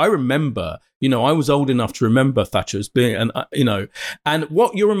through that. I remember, I was old enough to remember Thatcher as being, and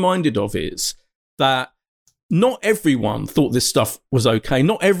what you're reminded of is that not everyone thought this stuff was okay.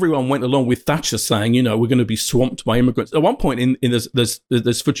 Not everyone went along with Thatcher saying, we're going to be swamped by immigrants. At one point,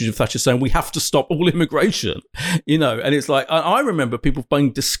 there's footage of Thatcher saying we have to stop all immigration, and it's like, I remember people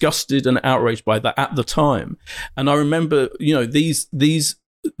being disgusted and outraged by that at the time. And I remember, these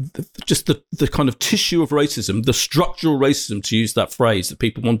just the kind of tissue of racism, the structural racism, to use that phrase, that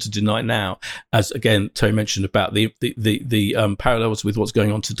people want to deny now, as again Terry mentioned about the parallels with what's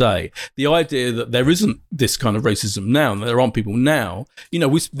going on today. The idea that there isn't this kind of racism now, and there aren't people now.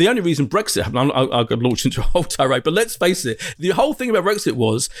 The only reason Brexit happened, I'll go launch into a whole tirade, but let's face it, the whole thing about Brexit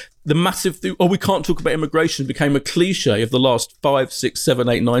was the massive thing, we can't talk about immigration, became a cliche of the last 5, 6, 7,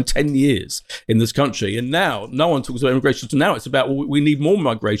 8, 9, 10 years in this country. And now no one talks about immigration. So now it's about, we need more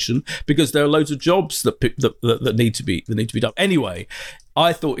migration because there are loads of jobs that need to be done. Anyway,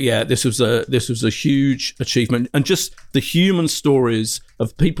 I thought, this was a huge achievement, and just the human stories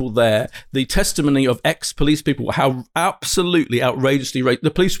of people there, the testimony of ex-police people, how absolutely outrageously the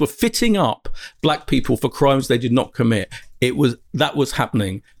police were fitting up black people for crimes they did not commit. That was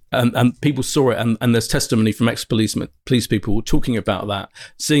happening. And people saw it, and there's testimony from police people talking about that,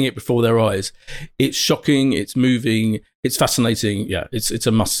 seeing it before their eyes. It's shocking, it's moving, it's fascinating. Yeah, it's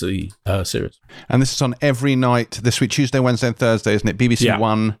a must-see series. And this is on every night this week, Tuesday, Wednesday, and Thursday, isn't it? BBC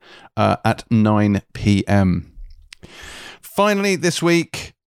One at 9 p.m. Finally, this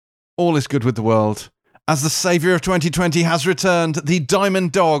week, all is good with the world. As the saviour of 2020 has returned, the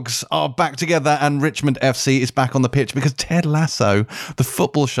Diamond Dogs are back together, and Richmond FC is back on the pitch, because Ted Lasso, the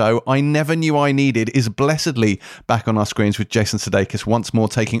football show I never knew I needed, is blessedly back on our screens, with Jason Sudeikis once more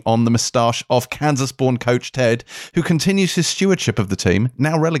taking on the moustache of Kansas-born coach Ted, who continues his stewardship of the team,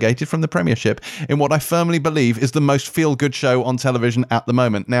 now relegated from the Premiership, in what I firmly believe is the most feel-good show on television at the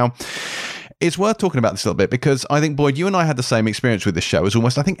moment. Now, it's worth talking about this a little bit, because I think, Boyd, you and I had the same experience with this show as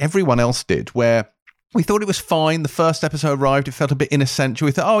almost I think everyone else did, where we thought it was fine. The first episode arrived. It felt a bit inessential.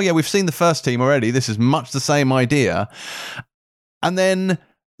 We thought, we've seen the first team already. This is much the same idea. And then,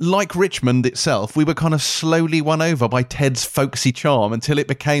 like Richmond itself, we were kind of slowly won over by Ted's folksy charm until it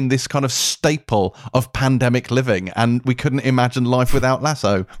became this kind of staple of pandemic living, and we couldn't imagine life without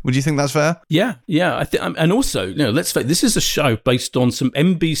Lasso. Would you think that's fair? Yeah. I think, and also, let's face, this is a show based on some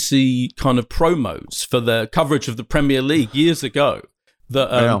NBC kind of promos for the coverage of the Premier League years ago.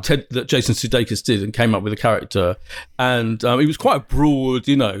 That Jason Sudeikis did, and came up with a character, and it was quite a broad,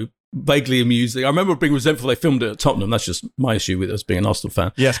 vaguely amusing. I remember being resentful they filmed it at Tottenham. That's just my issue with us being an Arsenal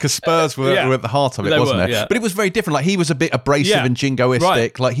fan. Yes, because Spurs were at the heart of it, wasn't it? Yeah. But it was very different. Like, he was a bit abrasive and jingoistic.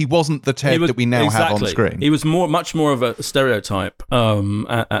 Right. Like, he wasn't the Ted that we now have on screen. He was much more of a stereotype and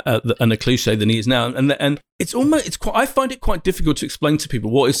a cliche than he is now. And I find it quite difficult to explain to people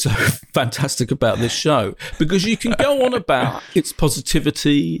what is so fantastic about this show, because you can go on about its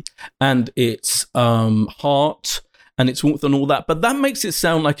positivity and its heart and its warmth and all that, but that makes it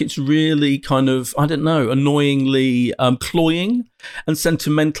sound like it's really kind of, I don't know, annoyingly cloying and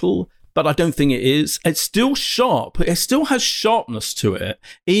sentimental, but I don't think it is. It's still sharp. It still has sharpness to it,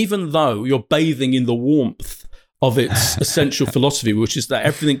 even though you're bathing in the warmth of its essential philosophy, which is that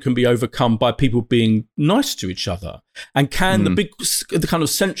everything can be overcome by people being nice to each other. And the kind of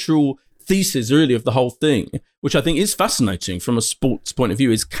central thesis really of the whole thing, which I think is fascinating from a sports point of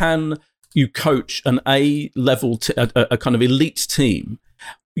view, is can you coach an A-level, a kind of elite team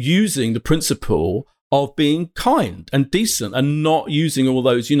using the principle of being kind and decent and not using all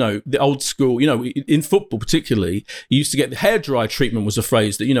those, the old school, in football particularly, you used to get the hairdryer treatment was a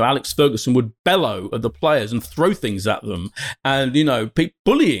phrase that, Alex Ferguson would bellow at the players and throw things at them. And,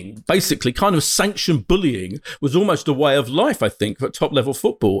 bullying, basically kind of sanctioned bullying was almost a way of life, I think, at top level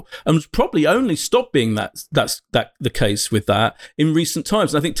football, and was probably only stopped being that's the case with that in recent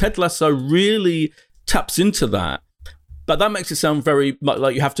times. And I think Ted Lasso really taps into that. But that makes it sound very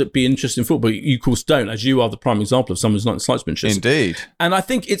like you have to be interested in football. You, of course, don't, as you are the prime example of someone who's not in the slightest interest. Indeed. And I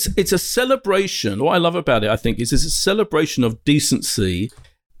think it's a celebration. What I love about it, I think, is it's a celebration of decency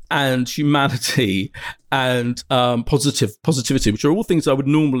and humanity and positivity, which are all things I would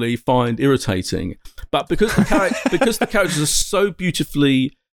normally find irritating. But because the characters are so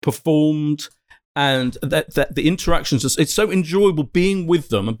beautifully performed and that the interactions, it's so enjoyable being with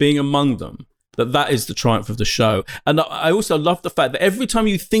them and being among them. That is the triumph of the show. And I also love the fact that every time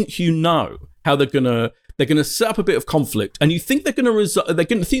you think how they're gonna set up a bit of conflict, and you think they're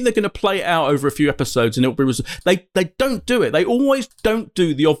gonna play it out over a few episodes, and it'll be they don't do it. They always don't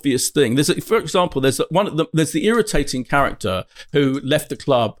do the obvious thing. For example, there's the irritating character who left the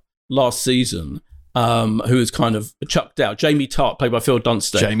club last season. Who is kind of chucked out. Jamie Tart, played by Phil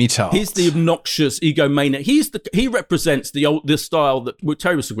Dunster. Jamie Tart. He's the obnoxious egomaniac. He represents the style that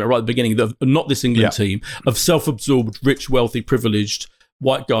Terry was talking about right at the beginning, of not this England team, of self-absorbed, rich, wealthy, privileged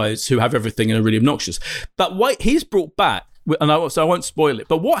white guys who have everything and are really obnoxious. But he's brought back, so I won't spoil it,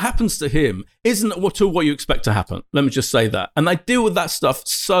 but what happens to him isn't at all what you expect to happen. Let me just say that. And they deal with that stuff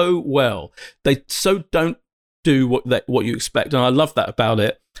so well. They so don't do what you expect, and I love that about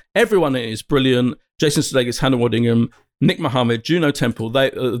it. Everyone in it is brilliant. Jason Sudeikis, Hannah Waddingham, Nick Mohammed, Juno Temple,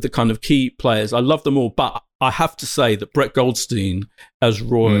 they are the kind of key players. I love them all, but I have to say that Brett Goldstein as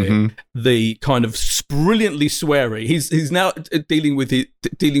Roy, the kind of brilliantly sweary, he's now dealing with a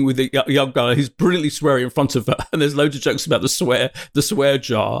young guy who's brilliantly sweary in front of her, and there's loads of jokes about the swear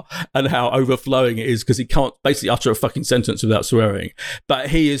jar and how overflowing it is because he can't basically utter a fucking sentence without swearing. But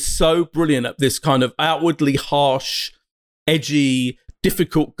he is so brilliant at this kind of outwardly harsh, edgy,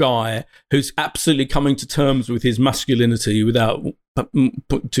 difficult guy who's absolutely coming to terms with his masculinity without putting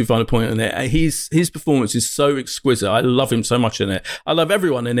too fine a point on it. His performance is so exquisite. I love him so much in it. I love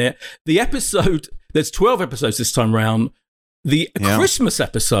everyone in it. There's 12 episodes this time round. The Christmas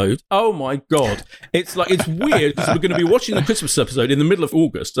episode, oh my God. It's weird because we're going to be watching the Christmas episode in the middle of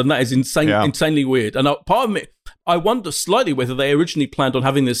August, and that is insanely weird. And part of me, I wonder slightly whether they originally planned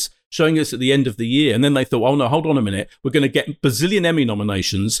on showing us at the end of the year, and then they thought, oh no, hold on a minute, we're going to get bazillion Emmy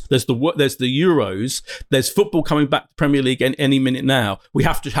nominations. There's the Euros, there's football coming back to Premier League any minute now. We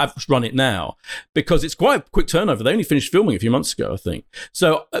have to run it now because it's quite a quick turnover. They only finished filming a few months ago, I think.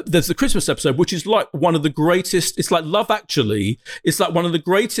 So there's the Christmas episode, which is like one of the greatest. It's like Love Actually. It's like one of the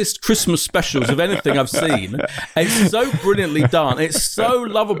greatest Christmas specials of anything I've seen. It's so brilliantly done. It's so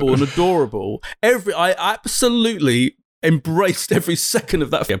lovable and adorable. I absolutely embraced every second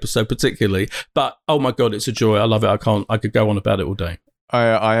of that episode particularly, but oh my God, it's a joy. I love it. I could go on about it all day.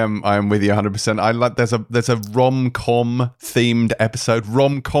 I am with you 100%. I like there's a rom-com themed episode,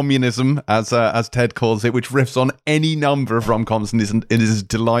 rom-communism as Ted calls it, which riffs on any number of rom-coms and it is a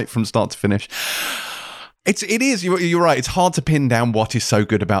delight from start to finish. It is. You're right. It's hard to pin down what is so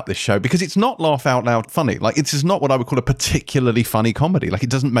good about this show because it's not laugh out loud funny. Like, it's just not what I would call a particularly funny comedy. Like, it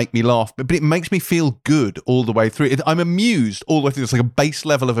doesn't make me laugh, but it makes me feel good all the way through. I'm amused all the way through. It's like a base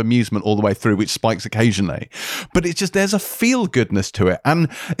level of amusement all the way through, which spikes occasionally. But it's just, there's a feel goodness to it. And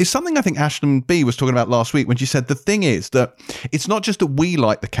it's something I think Ashton B was talking about last week when she said the thing is that it's not just that we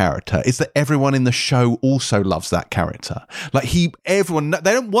like the character, it's that everyone in the show also loves that character. Like, everyone,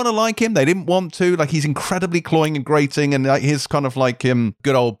 they don't want to like him. They didn't want to. Like, he's incredibly cloying and grating, and his kind of like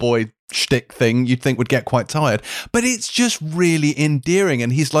good old boy shtick thing you'd think would get quite tired, but it's just really endearing,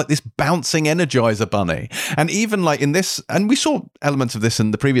 and he's like this bouncing Energizer bunny. And even like in this, and we saw elements of this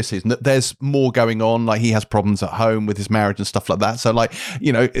in the previous season, that there's more going on. Like, he has problems at home with his marriage and stuff like that, so like,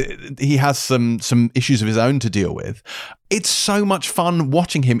 you know, he has some issues of his own to deal with. It's so much fun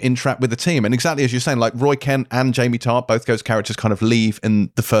watching him interact with the team. And exactly as you're saying, like Roy Kent and Jamie Tart, both those characters kind of leave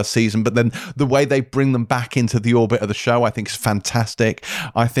in the first season, but then the way they bring them back into the orbit of the show, I think is fantastic.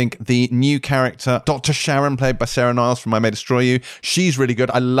 I think the new character, Dr. Sharon, played by Sarah Niles from I May Destroy You, she's really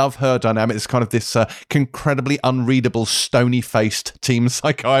good. I love her dynamic. It's kind of this incredibly unreadable, stony-faced team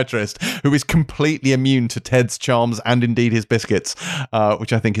psychiatrist who is completely immune to Ted's charms and indeed his biscuits,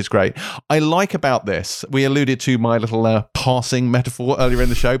 which I think is great. I like about this, we alluded to my little passing metaphor earlier in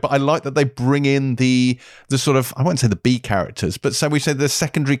the show, but I like that they bring in the sort of, I won't say the B characters, but so we say the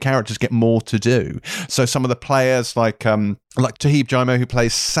secondary characters get more to do. So some of the players like like Tahib Jaimo, who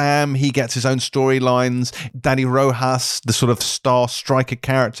plays Sam, he gets his own storylines. Danny Rojas, the sort of star striker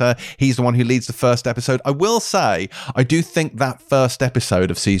character, he's the one who leads the first episode. I will say, I do think that first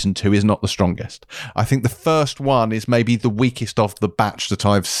episode of season 2 is not the strongest. I think the first one is maybe the weakest of the batch that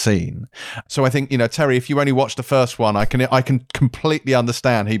I've seen. So I think, Terry, if you only watch the first one, I can completely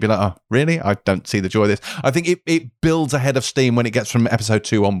understand. He'd be like, oh, really? I don't see the joy of this. I think it builds ahead of steam when it gets from episode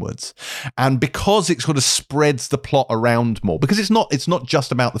 2 onwards. And because it sort of spreads the plot around more, because it's not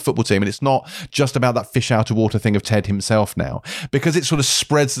just about the football team, and it's not just about that fish out of water thing of Ted himself now, because it sort of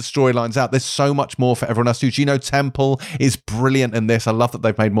spreads the storylines out. There's so much more for everyone else to do. Gino Temple is brilliant in this. I love that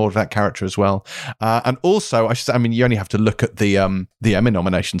they've made more of that character as well. And also, you only have to look at the Emmy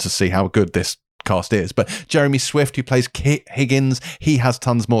nominations to see how good this cast is, but Jeremy Swift, who plays Kit Higgins, he has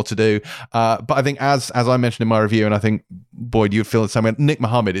tons more to do. But I think, as I mentioned in my review, and I think, Boyd, you'd feel the same way, Nick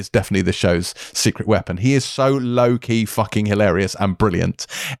Mohammed is definitely the show's secret weapon. He is so low-key fucking hilarious and brilliant.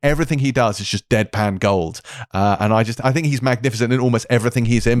 Everything he does is just deadpan gold. And I think he's magnificent in almost everything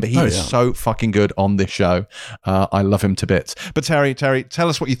he's in, but he is so fucking good on this show. I love him to bits. But Terry, tell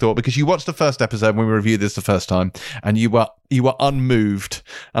us what you thought, because you watched the first episode when we reviewed this the first time, and you were unmoved,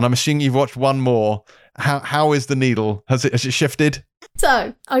 and I'm assuming you've watched one more. How is the needle? Has it shifted?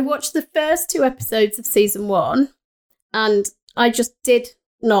 So I watched the first 2 episodes of season 1, and I just did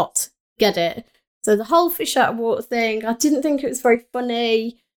not get it. So the whole fish out of water thing, I didn't think it was very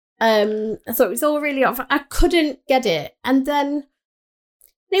funny. I thought it was all really off. I couldn't get it, and then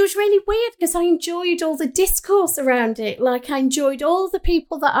it was really weird because I enjoyed all the discourse around it. Like, I enjoyed all the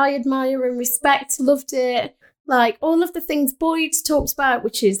people that I admire and respect, loved it. Like, all of the things Boyd talks about,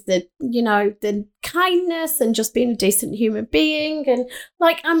 which is the kindness and just being a decent human being. And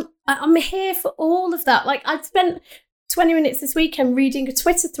like, I'm here for all of that. Like, I spent 20 minutes this weekend reading a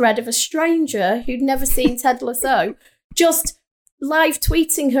Twitter thread of a stranger who'd never seen Ted Lasso, just live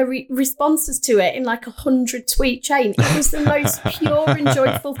tweeting her responses to it in like 100 tweet chain. It was the most pure and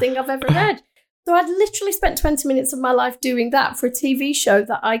joyful thing I've ever read. So I'd literally spent 20 minutes of my life doing that for a TV show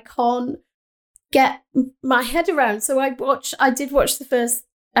that I can't get my head around. So I did watch the first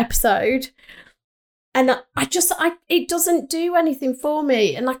episode, and it doesn't do anything for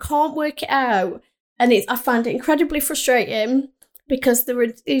me, and I can't work it out, and I find it incredibly frustrating because there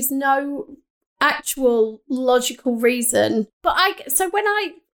is no actual logical reason. But when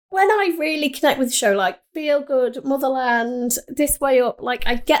I really connect with the show, like Feel Good, Motherland, This Way Up, like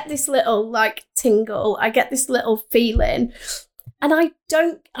I get this little like tingle, I get this little feeling. And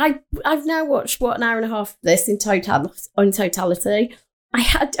I've now watched, an hour and a half of this in totality. I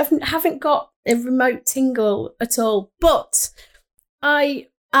haven't got a remote tingle at all, but I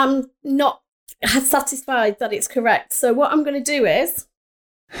am not satisfied that it's correct. So what I'm going to do is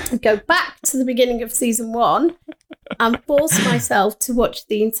go back to the beginning of season 1 and force myself to watch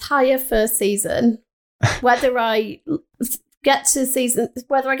the entire first season, whether I get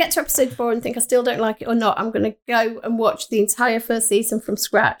to episode 4 and think I still don't like it or not. I'm going to go and watch the entire first season from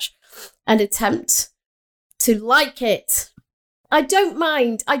scratch and attempt to like it. I don't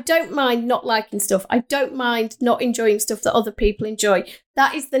mind not liking stuff. I don't mind not enjoying stuff that other people enjoy.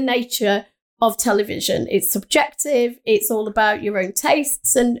 That is the nature of television. It's subjective. It's all about your own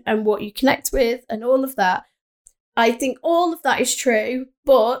tastes and what you connect with and all of that. I think all of that is true,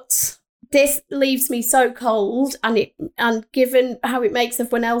 but this leaves me so cold, and given how it makes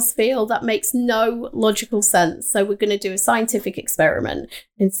everyone else feel, that makes no logical sense. So we're going to do a scientific experiment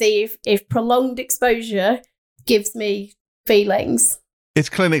and see if prolonged exposure gives me feelings. It's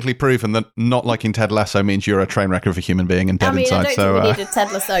clinically proven that not liking Ted Lasso means you're a train wreck of a human being and dead inside. I don't think we need a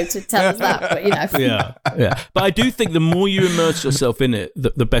Ted Lasso to tell us that, but Yeah. But I do think the more you immerse yourself in it,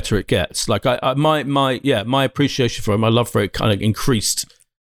 the better it gets. Like my appreciation for it, my love for it kind of increased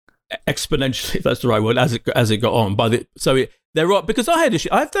exponentially, if that's the right word, as it got on. Because I had issue.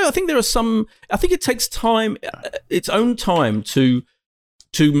 I think there are some. I think it takes time, its own time to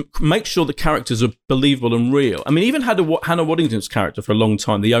make sure the characters are believable and real. I mean, even Hannah Waddington's character for a long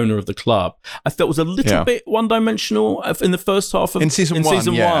time, the owner of the club, I felt was a little bit one-dimensional in the first half of season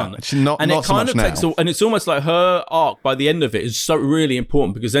one. It's not so much now. And it's almost like her arc by the end of it is so really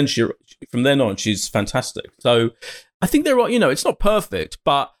important, because then from then on she's fantastic. So I think there are, it's not perfect,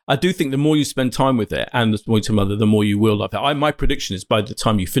 but I do think the more you spend time with it and the more you will love it. My prediction is by the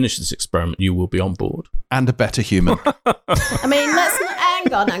time you finish this experiment, you will be on board. And a better human. I mean,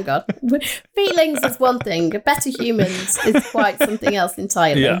 hang on. Feelings is one thing. A better humans is quite something else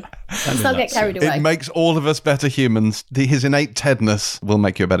entirely. Yeah. Let's not get carried away. It makes all of us better humans. His innate Tedness will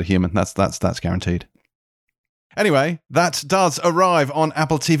make you a better human. That's guaranteed. Anyway, that does arrive on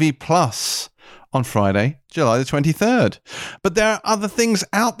Apple TV Plus on Friday, July the 23rd. But there are other things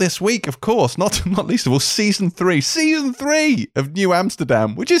out this week, of course, not least of all season 3 of New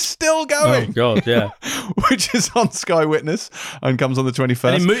Amsterdam, which is still going. Oh, God, yeah. Which is on Sky Witness and comes on the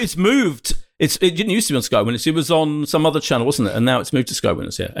 21st. And it's moved. It didn't used to be on Sky Witness. It was on some other channel, wasn't it? And now it's moved to Sky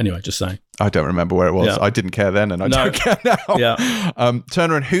Witness. Yeah. Anyway, just saying. I don't remember where it was. Yeah. I didn't care then, and I don't care now. Yeah.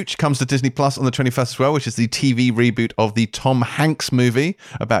 Turner and Hooch comes to Disney Plus on the 21st as well, which is the TV reboot of the Tom Hanks movie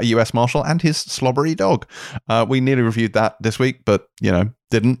about a US Marshal and his slobbery dog. We nearly reviewed that this week, but,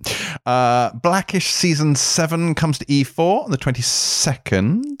 didn't. Blackish Season 7 comes to E4 on the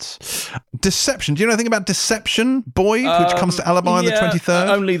 22nd. Deception. Do you know anything about Deception, Boyd, which comes to Alibi on the 23rd?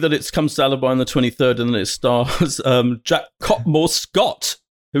 Only that it comes to Alibi on the 23rd, and it stars Jack Cotmore Scott,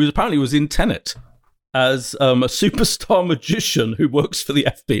 who apparently was in Tenet as a superstar magician who works for the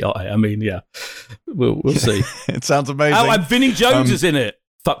FBI. I mean, yeah, we'll see. It sounds amazing. Oh, and Vinnie Jones is in it.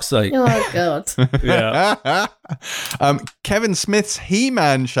 Fuck's sake. Oh, God. Yeah. Kevin Smith's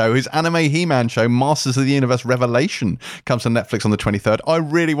He-Man show, his anime He-Man show, Masters of the Universe Revelation, comes to Netflix on the 23rd. I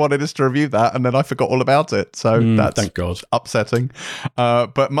really wanted us to review that, and then I forgot all about it. So that's thank God. Upsetting.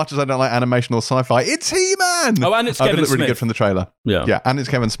 But much as I don't like animation or sci-fi, it's He-Man! Oh, and it's Kevin It looked really Smith. good from the trailer. Yeah, and it's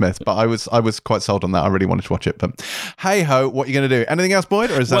Kevin Smith. But I was quite sold on that. I really wanted to watch it. But hey-ho, what are you going to do? Anything else, Boyd?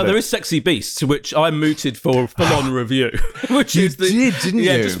 Or is that well, there is Sexy Beasts, which I mooted for full-on review. Which You is the, did, didn't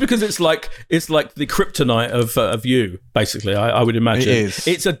yeah, you? just because it's like the kryptonite of you, basically. I would imagine It is.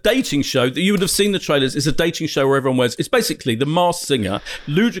 It's a dating show that you would have seen the trailers. It's a dating show where everyone wears. It's basically The Masked Singer,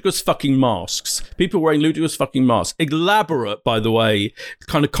 ludicrous fucking masks. People wearing ludicrous fucking masks. Elaborate, by the way,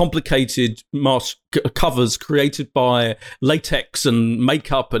 kind of complicated mask covers created by latex and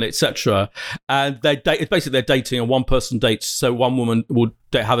makeup and etc. And it's basically they're dating a one-person date. So one woman would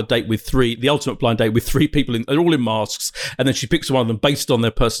have a date with the ultimate blind date with 3 people. They're all in masks, and then she picks one of them based on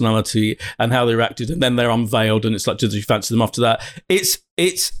their personality and how they reacted, and then they're unveiled, and it's like, does you fancy them after that?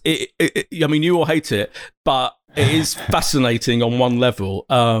 I mean, you all hate it, but it is fascinating on one level.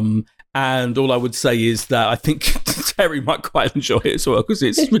 And all I would say is that I think Terry might quite enjoy it as well, because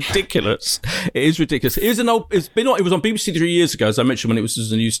it's ridiculous. It is ridiculous. It was on BBC 3 years ago, as I mentioned, when it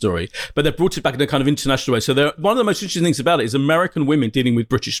was a news story, but they brought it back in a kind of international way. So one of the most interesting things about it is American women dealing with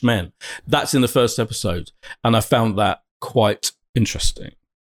British men. That's in the first episode, and I found that quite interesting.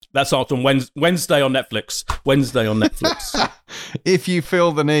 That's out on Wednesday on Netflix. If you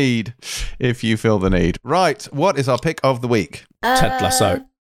feel the need. Right, what is our pick of the week? Ted Lasso.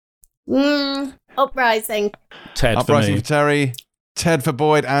 Uprising. Ted Uprising for me. for Terry, Ted for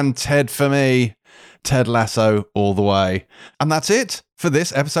Boyd, and Ted for me. Ted Lasso all the way. And that's it for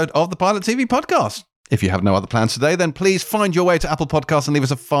this episode of the Pilot TV podcast. If you have no other plans today, then please find your way to Apple Podcasts and leave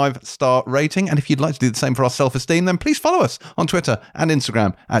us a 5-star rating. And if you'd like to do the same for our self-esteem, then please follow us on Twitter and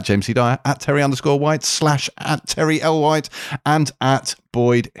Instagram at James C. Dyer, at Terry_White, / at Terry L. White, and at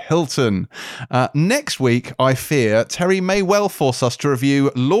Boyd Hilton. Next week, I fear, Terry may well force us to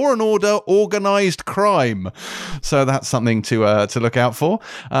review Law and Order Organised Crime. So that's something to look out for.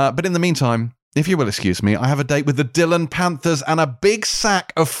 But in the meantime, if you will excuse me, I have a date with the Dylan Panthers and a big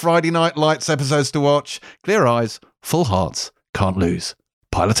sack of Friday Night Lights episodes to watch. Clear eyes, full hearts, can't lose.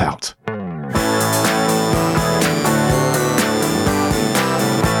 Pilot out.